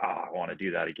 I want to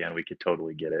do that again. We could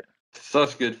totally get it.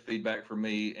 Such good feedback for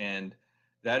me. And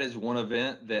that is one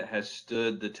event that has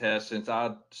stood the test since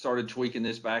I started tweaking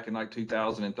this back in like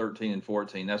 2013 and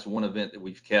 14. That's one event that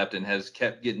we've kept and has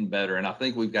kept getting better. And I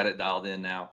think we've got it dialed in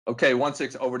now. Okay,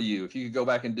 1-6, over to you. If you could go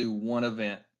back and do one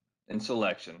event in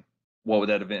selection, what would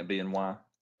that event be and why?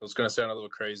 It's going to sound a little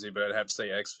crazy, but I'd have to say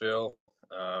Exfil.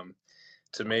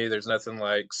 To me, there's nothing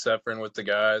like suffering with the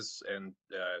guys, and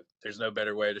there's no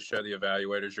better way to show the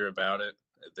evaluators you're about it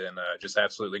than just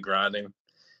absolutely grinding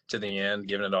to the end,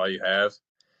 giving it all you have.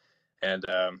 And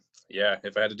yeah,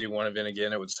 if I had to do one event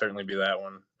again, it would certainly be that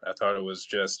one. I thought it was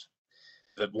just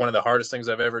one of the hardest things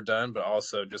I've ever done, but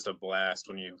also just a blast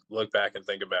when you look back and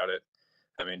think about it.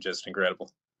 I mean, just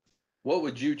incredible. What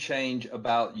would you change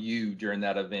about you during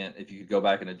that event if you could go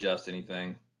back and adjust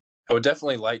anything? I would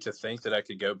definitely like to think that I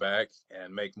could go back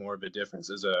and make more of a difference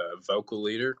as a vocal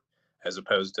leader, as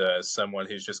opposed to someone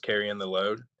who's just carrying the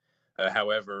load.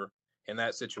 However, in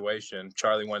that situation,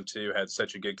 Charlie 1-2 had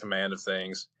such a good command of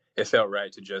things. It felt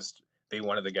right to just be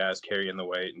one of the guys carrying the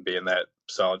weight and being that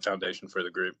solid foundation for the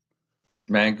group.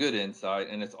 Man, good insight.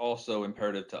 And it's also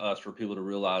imperative to us for people to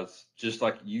realize, just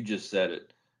like you just said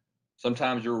it,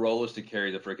 sometimes your role is to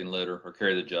carry the freaking litter or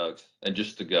carry the jugs and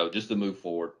just to move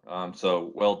forward.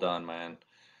 So well done, man.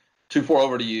 2-4,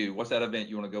 over to you. What's that event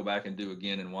you want to go back and do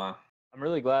again and why? I'm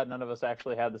really glad none of us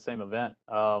actually had the same event.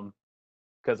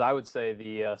 Because I would say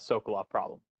the Sokolov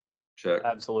problem. Check.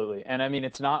 Absolutely. And I mean,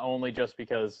 it's not only just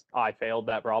because I failed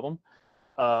that problem,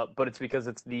 but it's because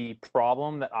it's the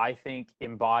problem that I think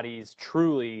embodies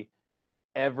truly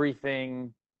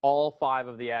everything, all 5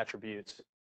 of the attributes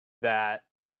that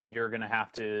you're going to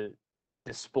have to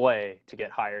display to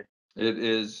get hired. It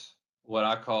is what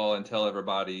I call and tell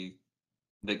everybody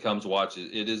that comes watch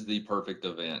it. It is the perfect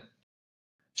event.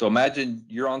 So imagine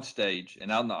you're on stage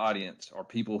and out in the audience are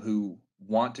people who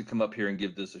want to come up here and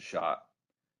give this a shot.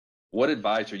 What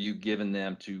advice are you giving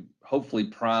them to hopefully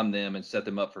prime them and set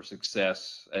them up for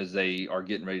success as they are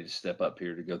getting ready to step up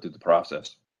here to go through the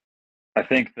process? I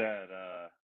think that,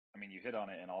 I mean, you hit on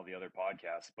it in all the other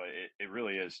podcasts, but it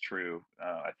really is true.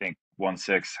 I think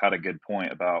 1-6 had a good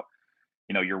point about,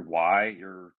 your why,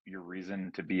 your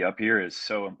reason to be up here is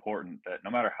so important that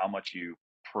no matter how much you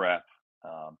prep,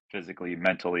 physically,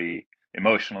 mentally,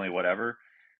 emotionally, whatever,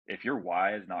 if your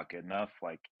why is not good enough,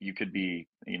 like you could be,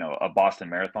 a Boston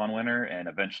Marathon winner, and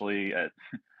eventually at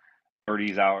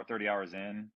 30 hours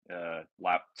in,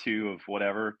 lap 2 of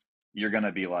whatever, you're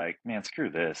gonna be like, man, screw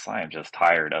this. I am just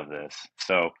tired of this.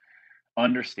 So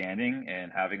understanding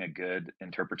and having a good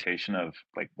interpretation of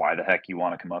like why the heck you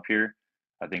want to come up here,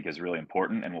 I think is really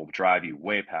important and will drive you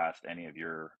way past any of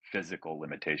your physical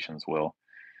limitations will.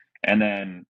 And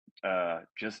then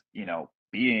just,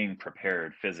 being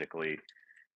prepared physically,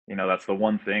 that's the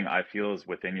one thing I feel is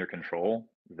within your control,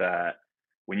 that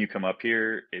when you come up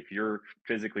here, if you're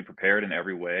physically prepared in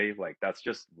every way, like that's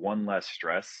just one less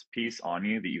stress piece on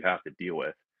you that you have to deal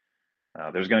with.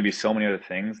 There's going to be so many other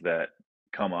things that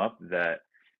come up that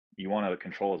you want to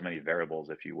control as many variables,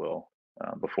 if you will,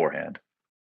 beforehand.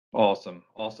 Awesome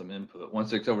input.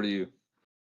 1-6, over to you.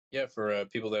 Yeah, for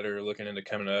people that are looking into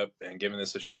coming up and giving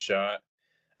this a shot,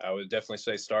 I would definitely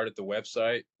say start at the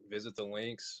website, visit the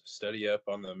links, study up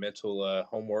on the mental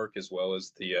homework as well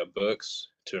as the books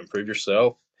to improve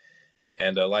yourself.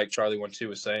 And like Charlie 1-2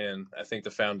 was saying, I think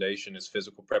the foundation is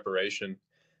physical preparation.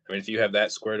 I mean, if you have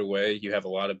that squared away, you have a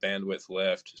lot of bandwidth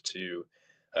left to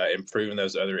improve in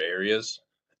those other areas,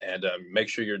 and make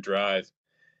sure your drive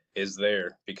is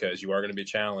there, because you are going to be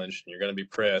challenged and you're going to be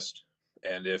pressed.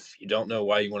 And if you don't know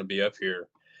why you want to be up here,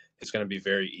 it's going to be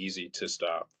very easy to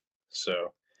stop.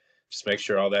 So just make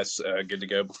sure all that's good to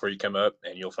go before you come up,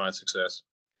 and you'll find success.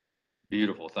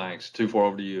 Beautiful. Thanks. 2-4,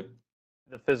 over to you.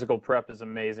 The physical prep is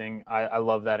amazing. I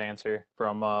love that answer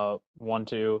from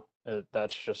 1-2.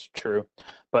 That's just true.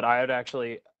 But I would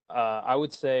actually, I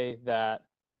would say that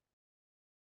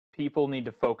people need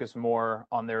to focus more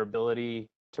on their ability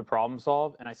to problem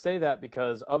solve. And I say that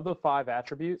because of the 5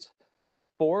 attributes,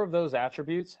 4 of those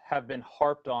attributes have been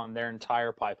harped on their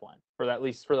entire pipeline, for at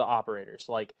least for the operators.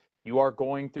 Like, you are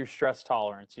going through stress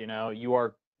tolerance, you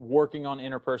are working on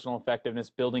interpersonal effectiveness,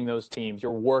 building those teams,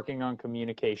 you're working on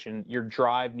communication, your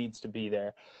drive needs to be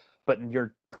there. But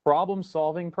your problem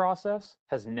solving process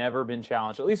has never been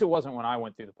challenged. At least it wasn't when I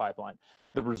went through the pipeline.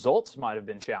 The results might have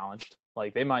been challenged.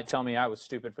 Like, they might tell me I was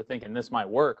stupid for thinking this might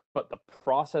work, but the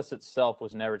process itself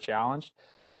was never challenged.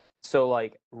 So,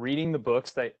 like, reading the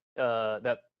books that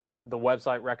that the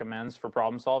website recommends for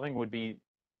problem solving would be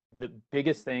the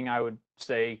biggest thing I would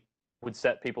say would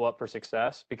set people up for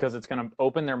success, because it's going to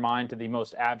open their mind to the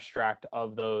most abstract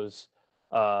of those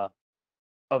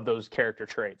character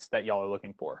traits that y'all are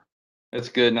looking for. That's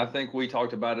good. And I think we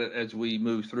talked about it as we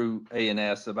moved through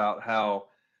A&S about how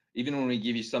even when we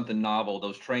give you something novel,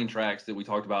 those train tracks that we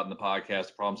talked about in the podcast,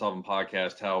 the problem solving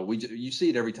podcast, how you see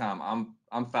it every time.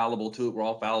 I'm fallible to it. We're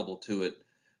all fallible to it,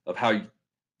 of how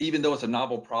even though it's a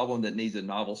novel problem that needs a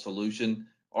novel solution,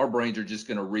 our brains are just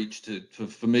going to reach to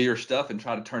familiar stuff and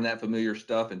try to turn that familiar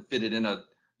stuff and fit it in a,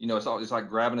 it's like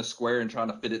grabbing a square and trying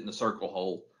to fit it in the circle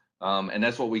hole. And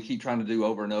that's what we keep trying to do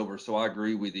over and over. So I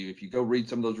agree with you. If you go read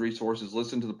some of those resources,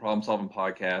 listen to the problem solving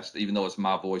podcast, even though it's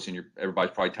my voice and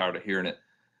everybody's probably tired of hearing it,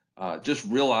 just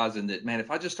realizing that, man,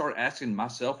 if I just start asking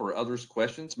myself or others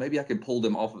questions, maybe I can pull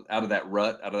them out of that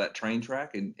rut, out of that train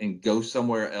track, and go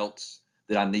somewhere else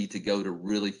that I need to go to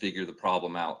really figure the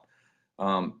problem out.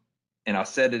 And I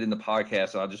said it in the podcast,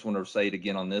 so I just want to say it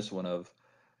again on this one, of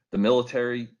the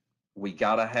military. We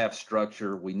got to have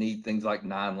structure. We need things like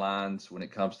 9 lines when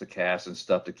it comes to CAS and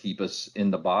stuff to keep us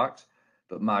in the box.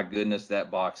 But my goodness,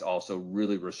 that box also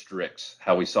really restricts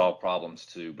how we solve problems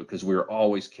too, because we're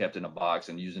always kept in a box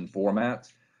and using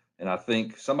formats. And I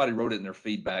think somebody wrote it in their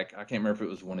feedback. I can't remember if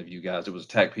it was one of you guys. It was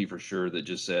TACP for sure, that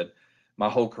just said, my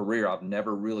whole career, I've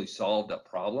never really solved a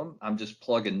problem. I'm just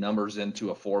plugging numbers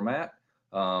into a format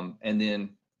and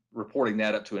then reporting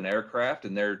that up to an aircraft,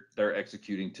 and they're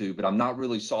executing too, but I'm not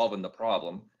really solving the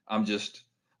problem. I'm just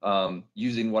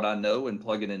using what I know and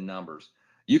plugging in numbers.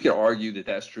 You could argue that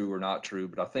that's true or not true,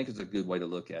 but I think it's a good way to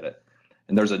look at it.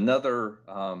 And there's another,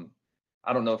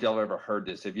 I don't know if y'all have ever heard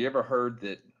this. Have you ever heard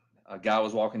that a guy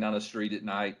was walking down the street at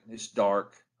night? It's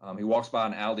dark. He walks by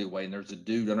an alleyway and there's a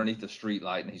dude underneath the street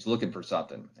light and he's looking for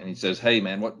something. And he says, "Hey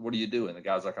man, what are you doing?" The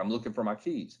guy's like, "I'm looking for my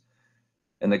keys."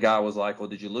 And the guy was like, "Well,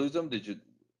 did you lose them? Did you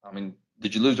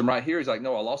lose them right here?" He's like,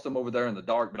 "No, I lost them over there in the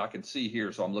dark, but I can see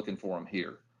here, so I'm looking for them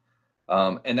here."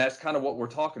 And that's kind of what we're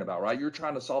talking about, right? You're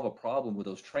trying to solve a problem with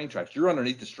those train tracks. You're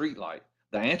underneath the street light.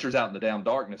 The answer's out in the damn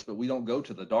darkness, but we don't go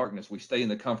to the darkness. We stay in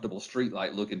the comfortable street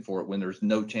light looking for it when there's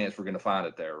no chance we're going to find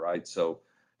it there, right? So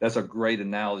that's a great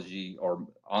analogy, or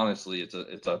honestly,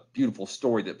 it's a beautiful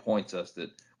story that points us that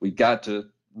we've got to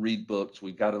read books.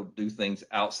 We've got to do things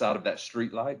outside of that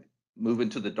street light, move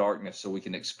into the darkness so we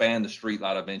can expand the street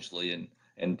light eventually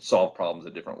and solve problems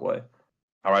a different way.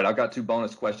 All right, I've got 2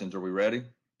 bonus questions. Are we ready?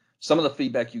 Some of the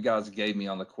feedback you guys gave me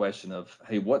on the question of,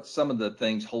 hey, what's some of the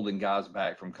things holding guys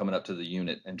back from coming up to the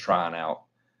unit and trying out?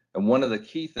 And one of the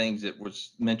key things that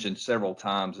was mentioned several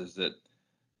times is that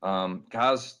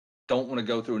guys don't want to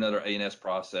go through another A&S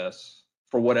process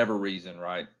for whatever reason,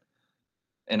 right?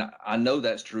 And I know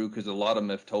that's true because a lot of them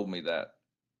have told me that.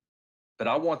 But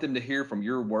I want them to hear from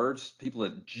your words, people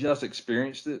that just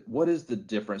experienced it. What is the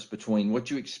difference between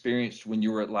what you experienced when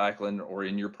you were at Lackland or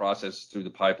in your process through the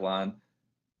pipeline,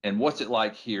 and what's it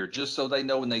like here? Just so they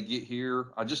know when they get here,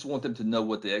 I just want them to know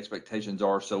what the expectations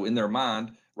are. So in their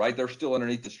mind, right, they're still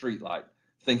underneath the street light,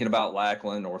 thinking about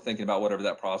Lackland or thinking about whatever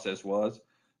that process was.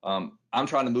 I'm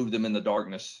trying to move them in the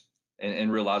darkness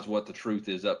and realize what the truth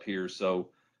is up here. So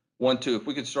 1, 2, if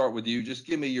we could start with you, just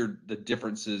give me the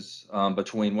differences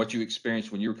between what you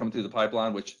experienced when you were coming through the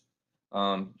pipeline, which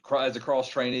as a cross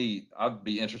trainee, I'd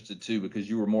be interested too, because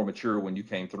you were more mature when you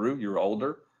came through, you were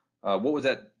older. What was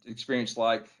that experience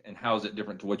like, and how is it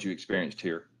different to what you experienced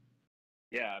here?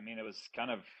 Yeah, I mean, it was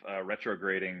kind of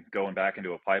retrograding, going back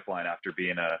into a pipeline after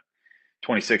being a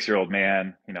 26-year-old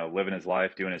man, living his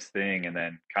life, doing his thing, and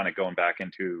then kind of going back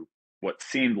into what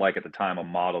seemed like at the time a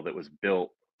model that was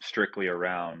built strictly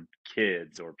around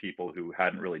kids or people who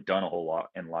hadn't really done a whole lot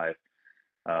in life.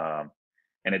 Um,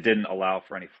 and it didn't allow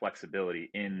for any flexibility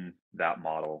in that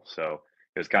model. So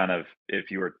it was kind of, if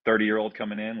you were a 30-year-old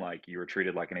coming in, like you were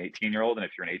treated like an 18-year-old, and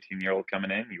if you're an 18-year-old coming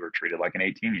in, you were treated like an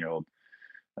 18-year-old.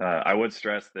 I would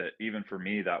stress that even for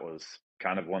me, that was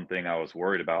kind of one thing I was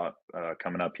worried about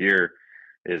coming up here,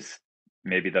 is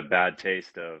maybe the bad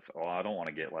taste of, oh, I don't want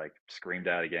to get like screamed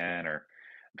at again or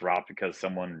dropped because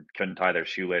someone couldn't tie their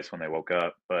shoelace when they woke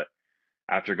up. But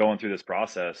after going through this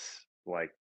process,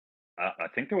 like I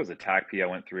think there was a TACP I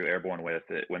went through airborne with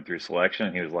that went through selection.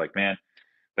 And he was like, "Man,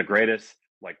 the greatest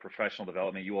like professional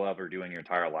development you will ever do in your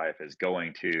entire life is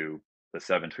going to the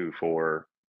 724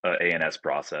 ANS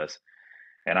process."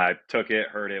 And I took it,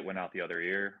 heard it, went out the other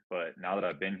ear. But now that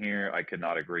I've been here, I could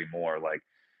not agree more. Like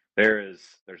there's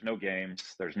no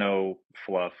games, there's no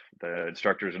fluff. The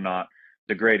instructors are not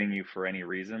degrading you for any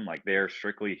reason. Like they're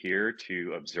strictly here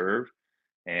to observe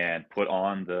and put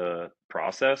on the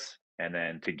process and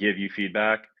then to give you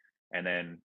feedback. And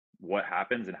then what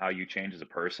happens and how you change as a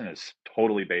person is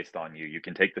totally based on you. You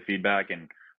can take the feedback and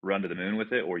run to the moon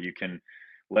with it, or you can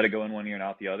let it go in one ear and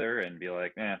out the other and be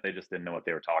like, they just didn't know what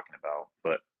they were talking about.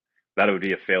 But that would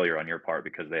be a failure on your part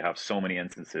because they have so many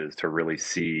instances to really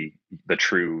see the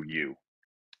true you.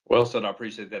 Well said. I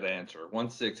appreciate that answer.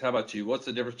 1-6. How about you? What's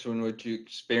the difference between what you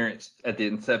experienced at the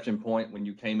inception point when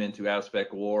you came into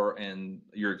Aspect War and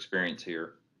your experience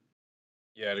here?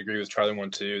 Yeah, I'd agree with Charlie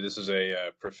 1-2. This is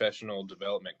a professional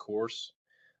development course.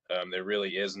 There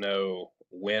really is no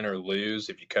win or lose.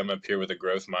 If you come up here with a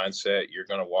growth mindset, you're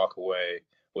going to walk away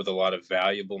with a lot of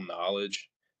valuable knowledge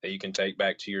that you can take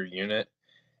back to your unit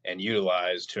and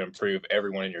utilize to improve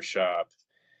everyone in your shop.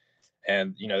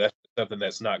 And that's something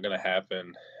that's not going to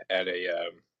happen at a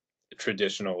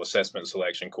traditional assessment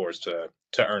selection course to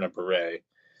earn a beret.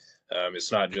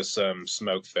 It's not just some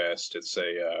smoke fest.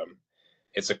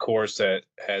 It's a course that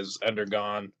has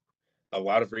undergone a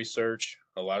lot of research,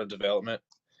 a lot of development,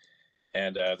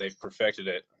 and they've perfected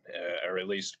it, or at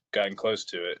least gotten close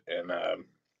to it. And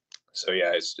so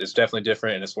yeah, it's definitely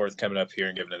different, and it's worth coming up here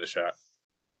and giving it a shot.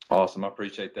 Awesome. I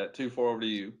appreciate that. 2-4, over to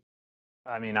you.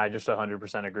 I mean, I just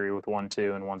 100% agree with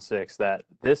 1-2 and 1-6 that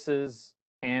this is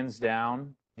hands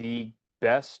down the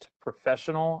best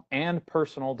professional and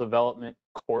personal development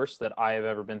course that I have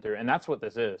ever been through. And that's what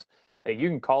this is. Like, you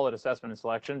can call it assessment and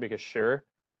selection because sure,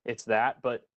 it's that,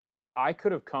 but I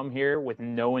could have come here with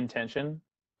no intention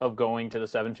of going to the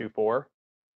 724,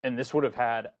 and this would have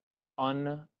had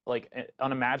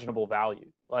unimaginable value.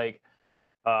 Like,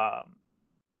 um,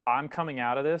 I'm coming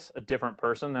out of this a different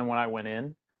person than when I went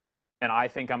in, and I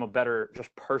think I'm a better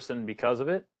just person because of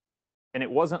it. And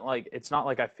it's not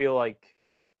like I feel like,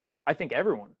 I think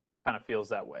everyone kind of feels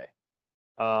that way.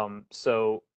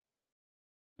 So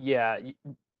yeah,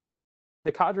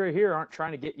 the cadre here aren't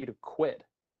trying to get you to quit,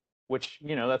 which,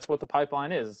 that's what the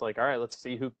pipeline is. It's like, all right, let's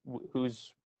see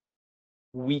who's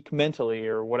weak mentally,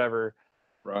 or whatever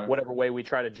Right. way we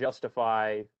try to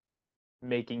justify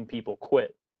making people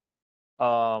quit.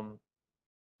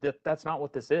 That's not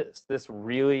what this is. This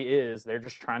really is, they're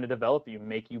just trying to develop you,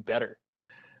 make you better.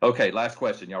 Okay, last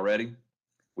question. Y'all ready?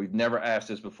 We've never asked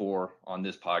this before on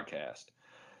this podcast.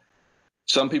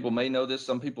 Some people may know this,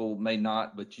 some people may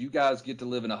not, but you guys get to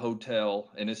live in a hotel,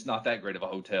 and it's not that great of a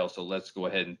hotel, so let's go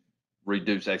ahead and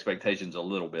reduce expectations a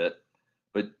little bit.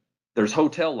 But there's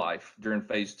hotel life during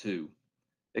phase 2.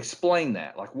 Explain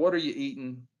that. Like, what are you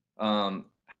eating?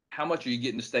 How much are you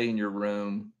getting to stay in your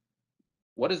room?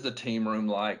 What is the team room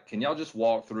like? Can y'all just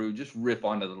walk through, just riff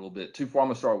on it a little bit? Too far, I'm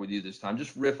going to start with you this time.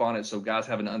 Just riff on it so guys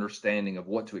have an understanding of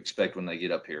what to expect when they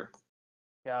get up here.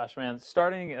 Gosh, man,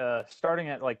 starting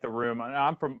at like the room.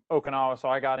 I'm from Okinawa, so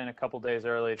I got in a couple days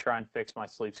early to try and fix my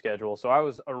sleep schedule. So I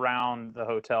was around the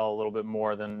hotel a little bit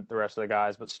more than the rest of the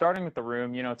guys. But starting with the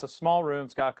room, it's a small room.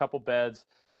 It's got a couple beds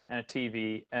and a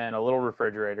TV and a little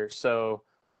refrigerator. So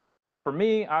for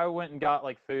me, I went and got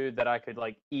like food that I could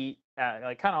like eat at,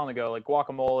 like kind of on the go, like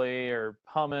guacamole or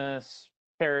hummus,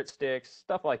 carrot sticks,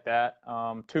 stuff like that,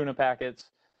 tuna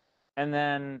packets. And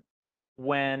then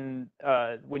when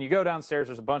you go downstairs,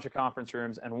 there's a bunch of conference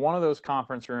rooms, and one of those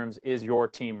conference rooms is your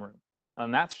team room,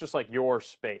 and that's just like your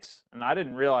space. And I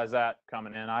didn't realize that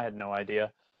coming in. I had no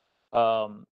idea.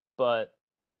 But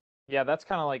yeah, that's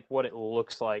kind of like what it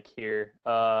looks like here.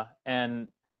 And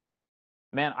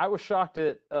man, I was shocked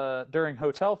at during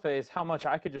hotel phase how much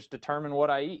I could just determine what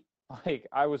I eat. Like,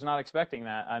 I was not expecting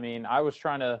that. I mean, I was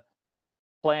trying to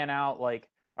plan out, like,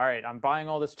 all right, I'm buying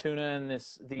all this tuna and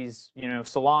these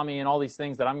salami and all these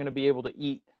things that I'm going to be able to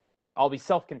eat. I'll be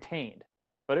self-contained.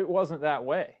 But it wasn't that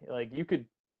way. Like,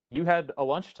 you had a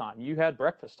lunchtime, you had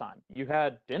breakfast time, you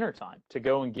had dinner time to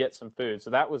go and get some food. So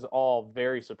that was all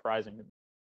very surprising to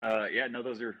me. Yeah, no,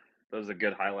 those are a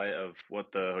good highlight of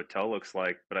what the hotel looks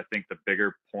like. But I think the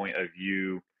bigger point of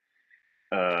you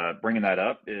bringing that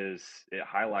up is it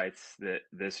highlights that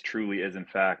this truly is, in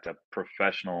fact, a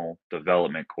professional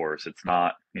development course. It's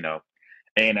not,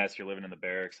 ANS, you're living in the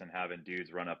barracks and having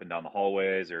dudes run up and down the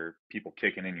hallways or people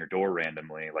kicking in your door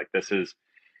randomly. Like, this is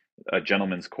a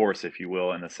gentleman's course, if you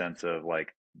will, in the sense of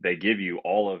like they give you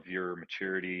all of your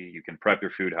maturity. You can prep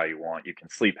your food how you want, you can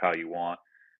sleep how you want,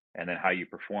 and then how you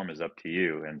perform is up to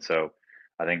you. And so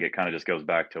I think it kind of just goes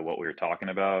back to what we were talking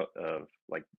about of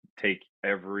like, take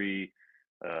every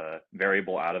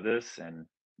variable out of this and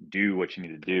do what you need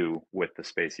to do with the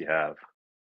space you have.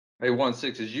 Hey,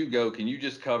 1-6, as you go, can you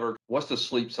just cover what's the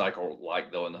sleep cycle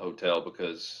like though in the hotel?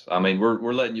 Because I mean,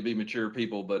 we're letting you be mature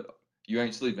people, but you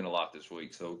ain't sleeping a lot this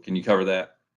week. So can you cover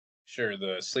that? Sure.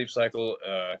 The sleep cycle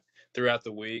throughout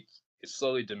the week, it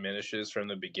slowly diminishes from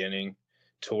the beginning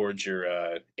towards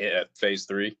your phase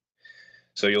 3.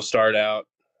 So you'll start out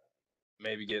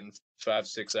maybe getting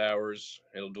 5-6 hours.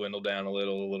 It'll dwindle down a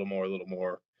little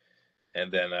more,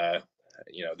 and then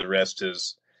the rest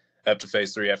is up to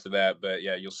phase 3 after that. But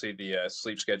yeah, you'll see the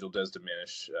sleep schedule does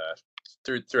diminish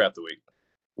throughout the week.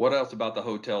 What else about the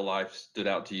hotel life stood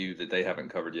out to you that they haven't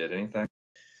covered yet? Anything?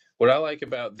 What I like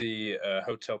about the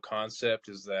hotel concept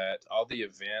is that all the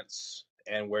events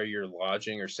and where you're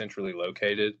lodging are centrally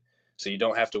located. So you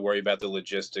don't have to worry about the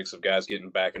logistics of guys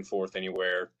getting back and forth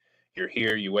anywhere. You're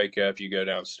here, you wake up, you go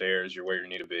downstairs, you're where you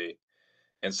need to be.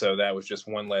 And so that was just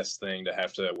one less thing to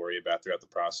have to worry about throughout the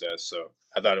process. So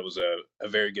I thought it was a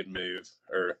very good move.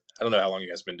 Or I don't know how long you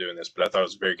guys have been doing this, but I thought it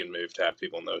was a very good move to have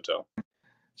people in the hotel.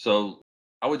 So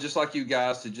I would just like you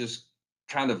guys to just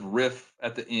kind of riff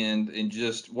at the end and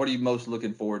just what are you most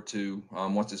looking forward to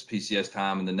once this PCS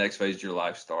time and the next phase of your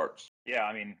life starts? Yeah,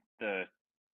 I mean,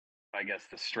 I guess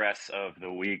the stress of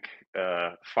the week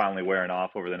finally wearing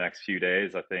off over the next few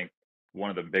days. I think one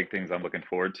of the big things I'm looking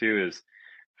forward to is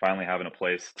finally having a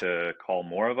place to call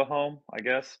more of a home. I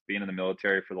guess being in the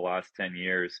military for the last 10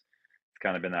 years, it's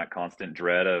kind of been that constant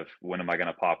dread of when am I going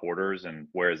to pop orders and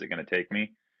where is it going to take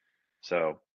me?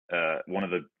 So one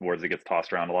of the words that gets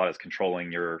tossed around a lot is controlling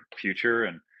your future.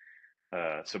 And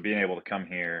so being able to come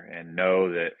here and know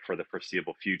that for the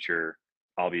foreseeable future,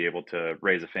 I'll be able to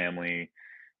raise a family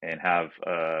and have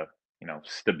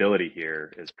stability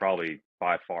here is probably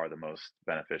by far the most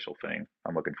beneficial thing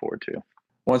I'm looking forward to.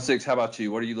 1-6, how about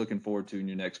you? What are you looking forward to in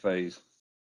your next phase?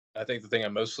 I think the thing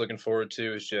I'm most looking forward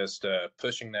to is just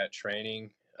pushing that training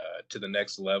to the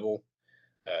next level,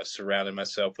 surrounding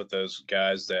myself with those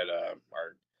guys that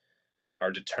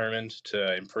are determined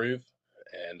to improve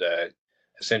and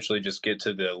essentially just get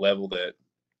to the level that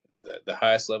the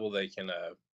highest level they can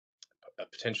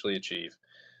potentially achieve.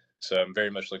 So I'm very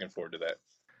much looking forward to that.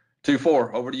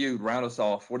 2-4, over to you. Round us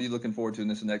off. What are you looking forward to in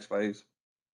this next phase?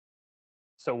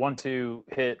 So 1-2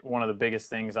 hit one of the biggest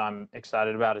things I'm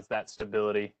excited about is that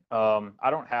stability.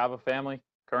 I don't have a family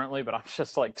currently, but I'm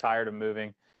just like tired of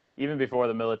moving. Even before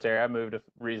the military, I moved a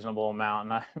reasonable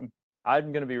amount, and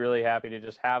I'm going to be really happy to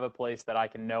just have a place that I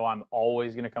can know I'm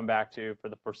always going to come back to for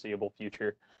the foreseeable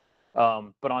future.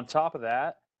 But on top of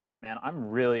that, man, I'm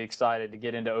really excited to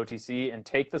get into OTC and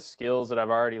take the skills that I've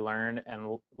already learned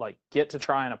and like get to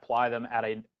try and apply them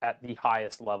at the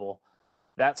highest level.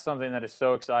 That's something that is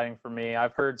so exciting for me.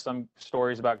 I've heard some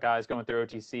stories about guys going through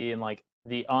OTC and like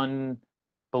the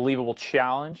unbelievable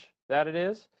challenge that it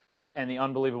is and the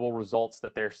unbelievable results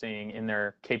that they're seeing in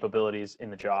their capabilities in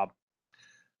the job.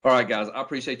 All right, guys, I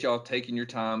appreciate y'all taking your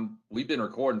time. We've been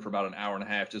recording for about an hour and a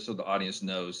half, just so the audience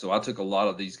knows. So I took a lot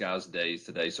of these guys' days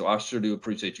today. So I sure do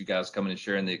appreciate you guys coming and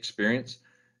sharing the experience.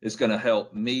 It's going to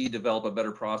help me develop a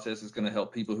better process. It's going to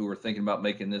help people who are thinking about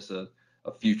making this a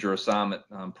future assignment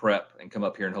prep and come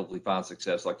up here and hopefully find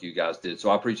success like you guys did.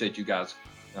 So I appreciate you guys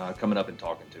coming up and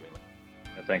talking to me.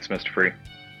 Thanks, Mr. Free.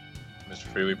 Mr.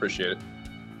 Free, we appreciate it.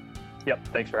 Yep.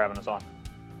 Thanks for having us on.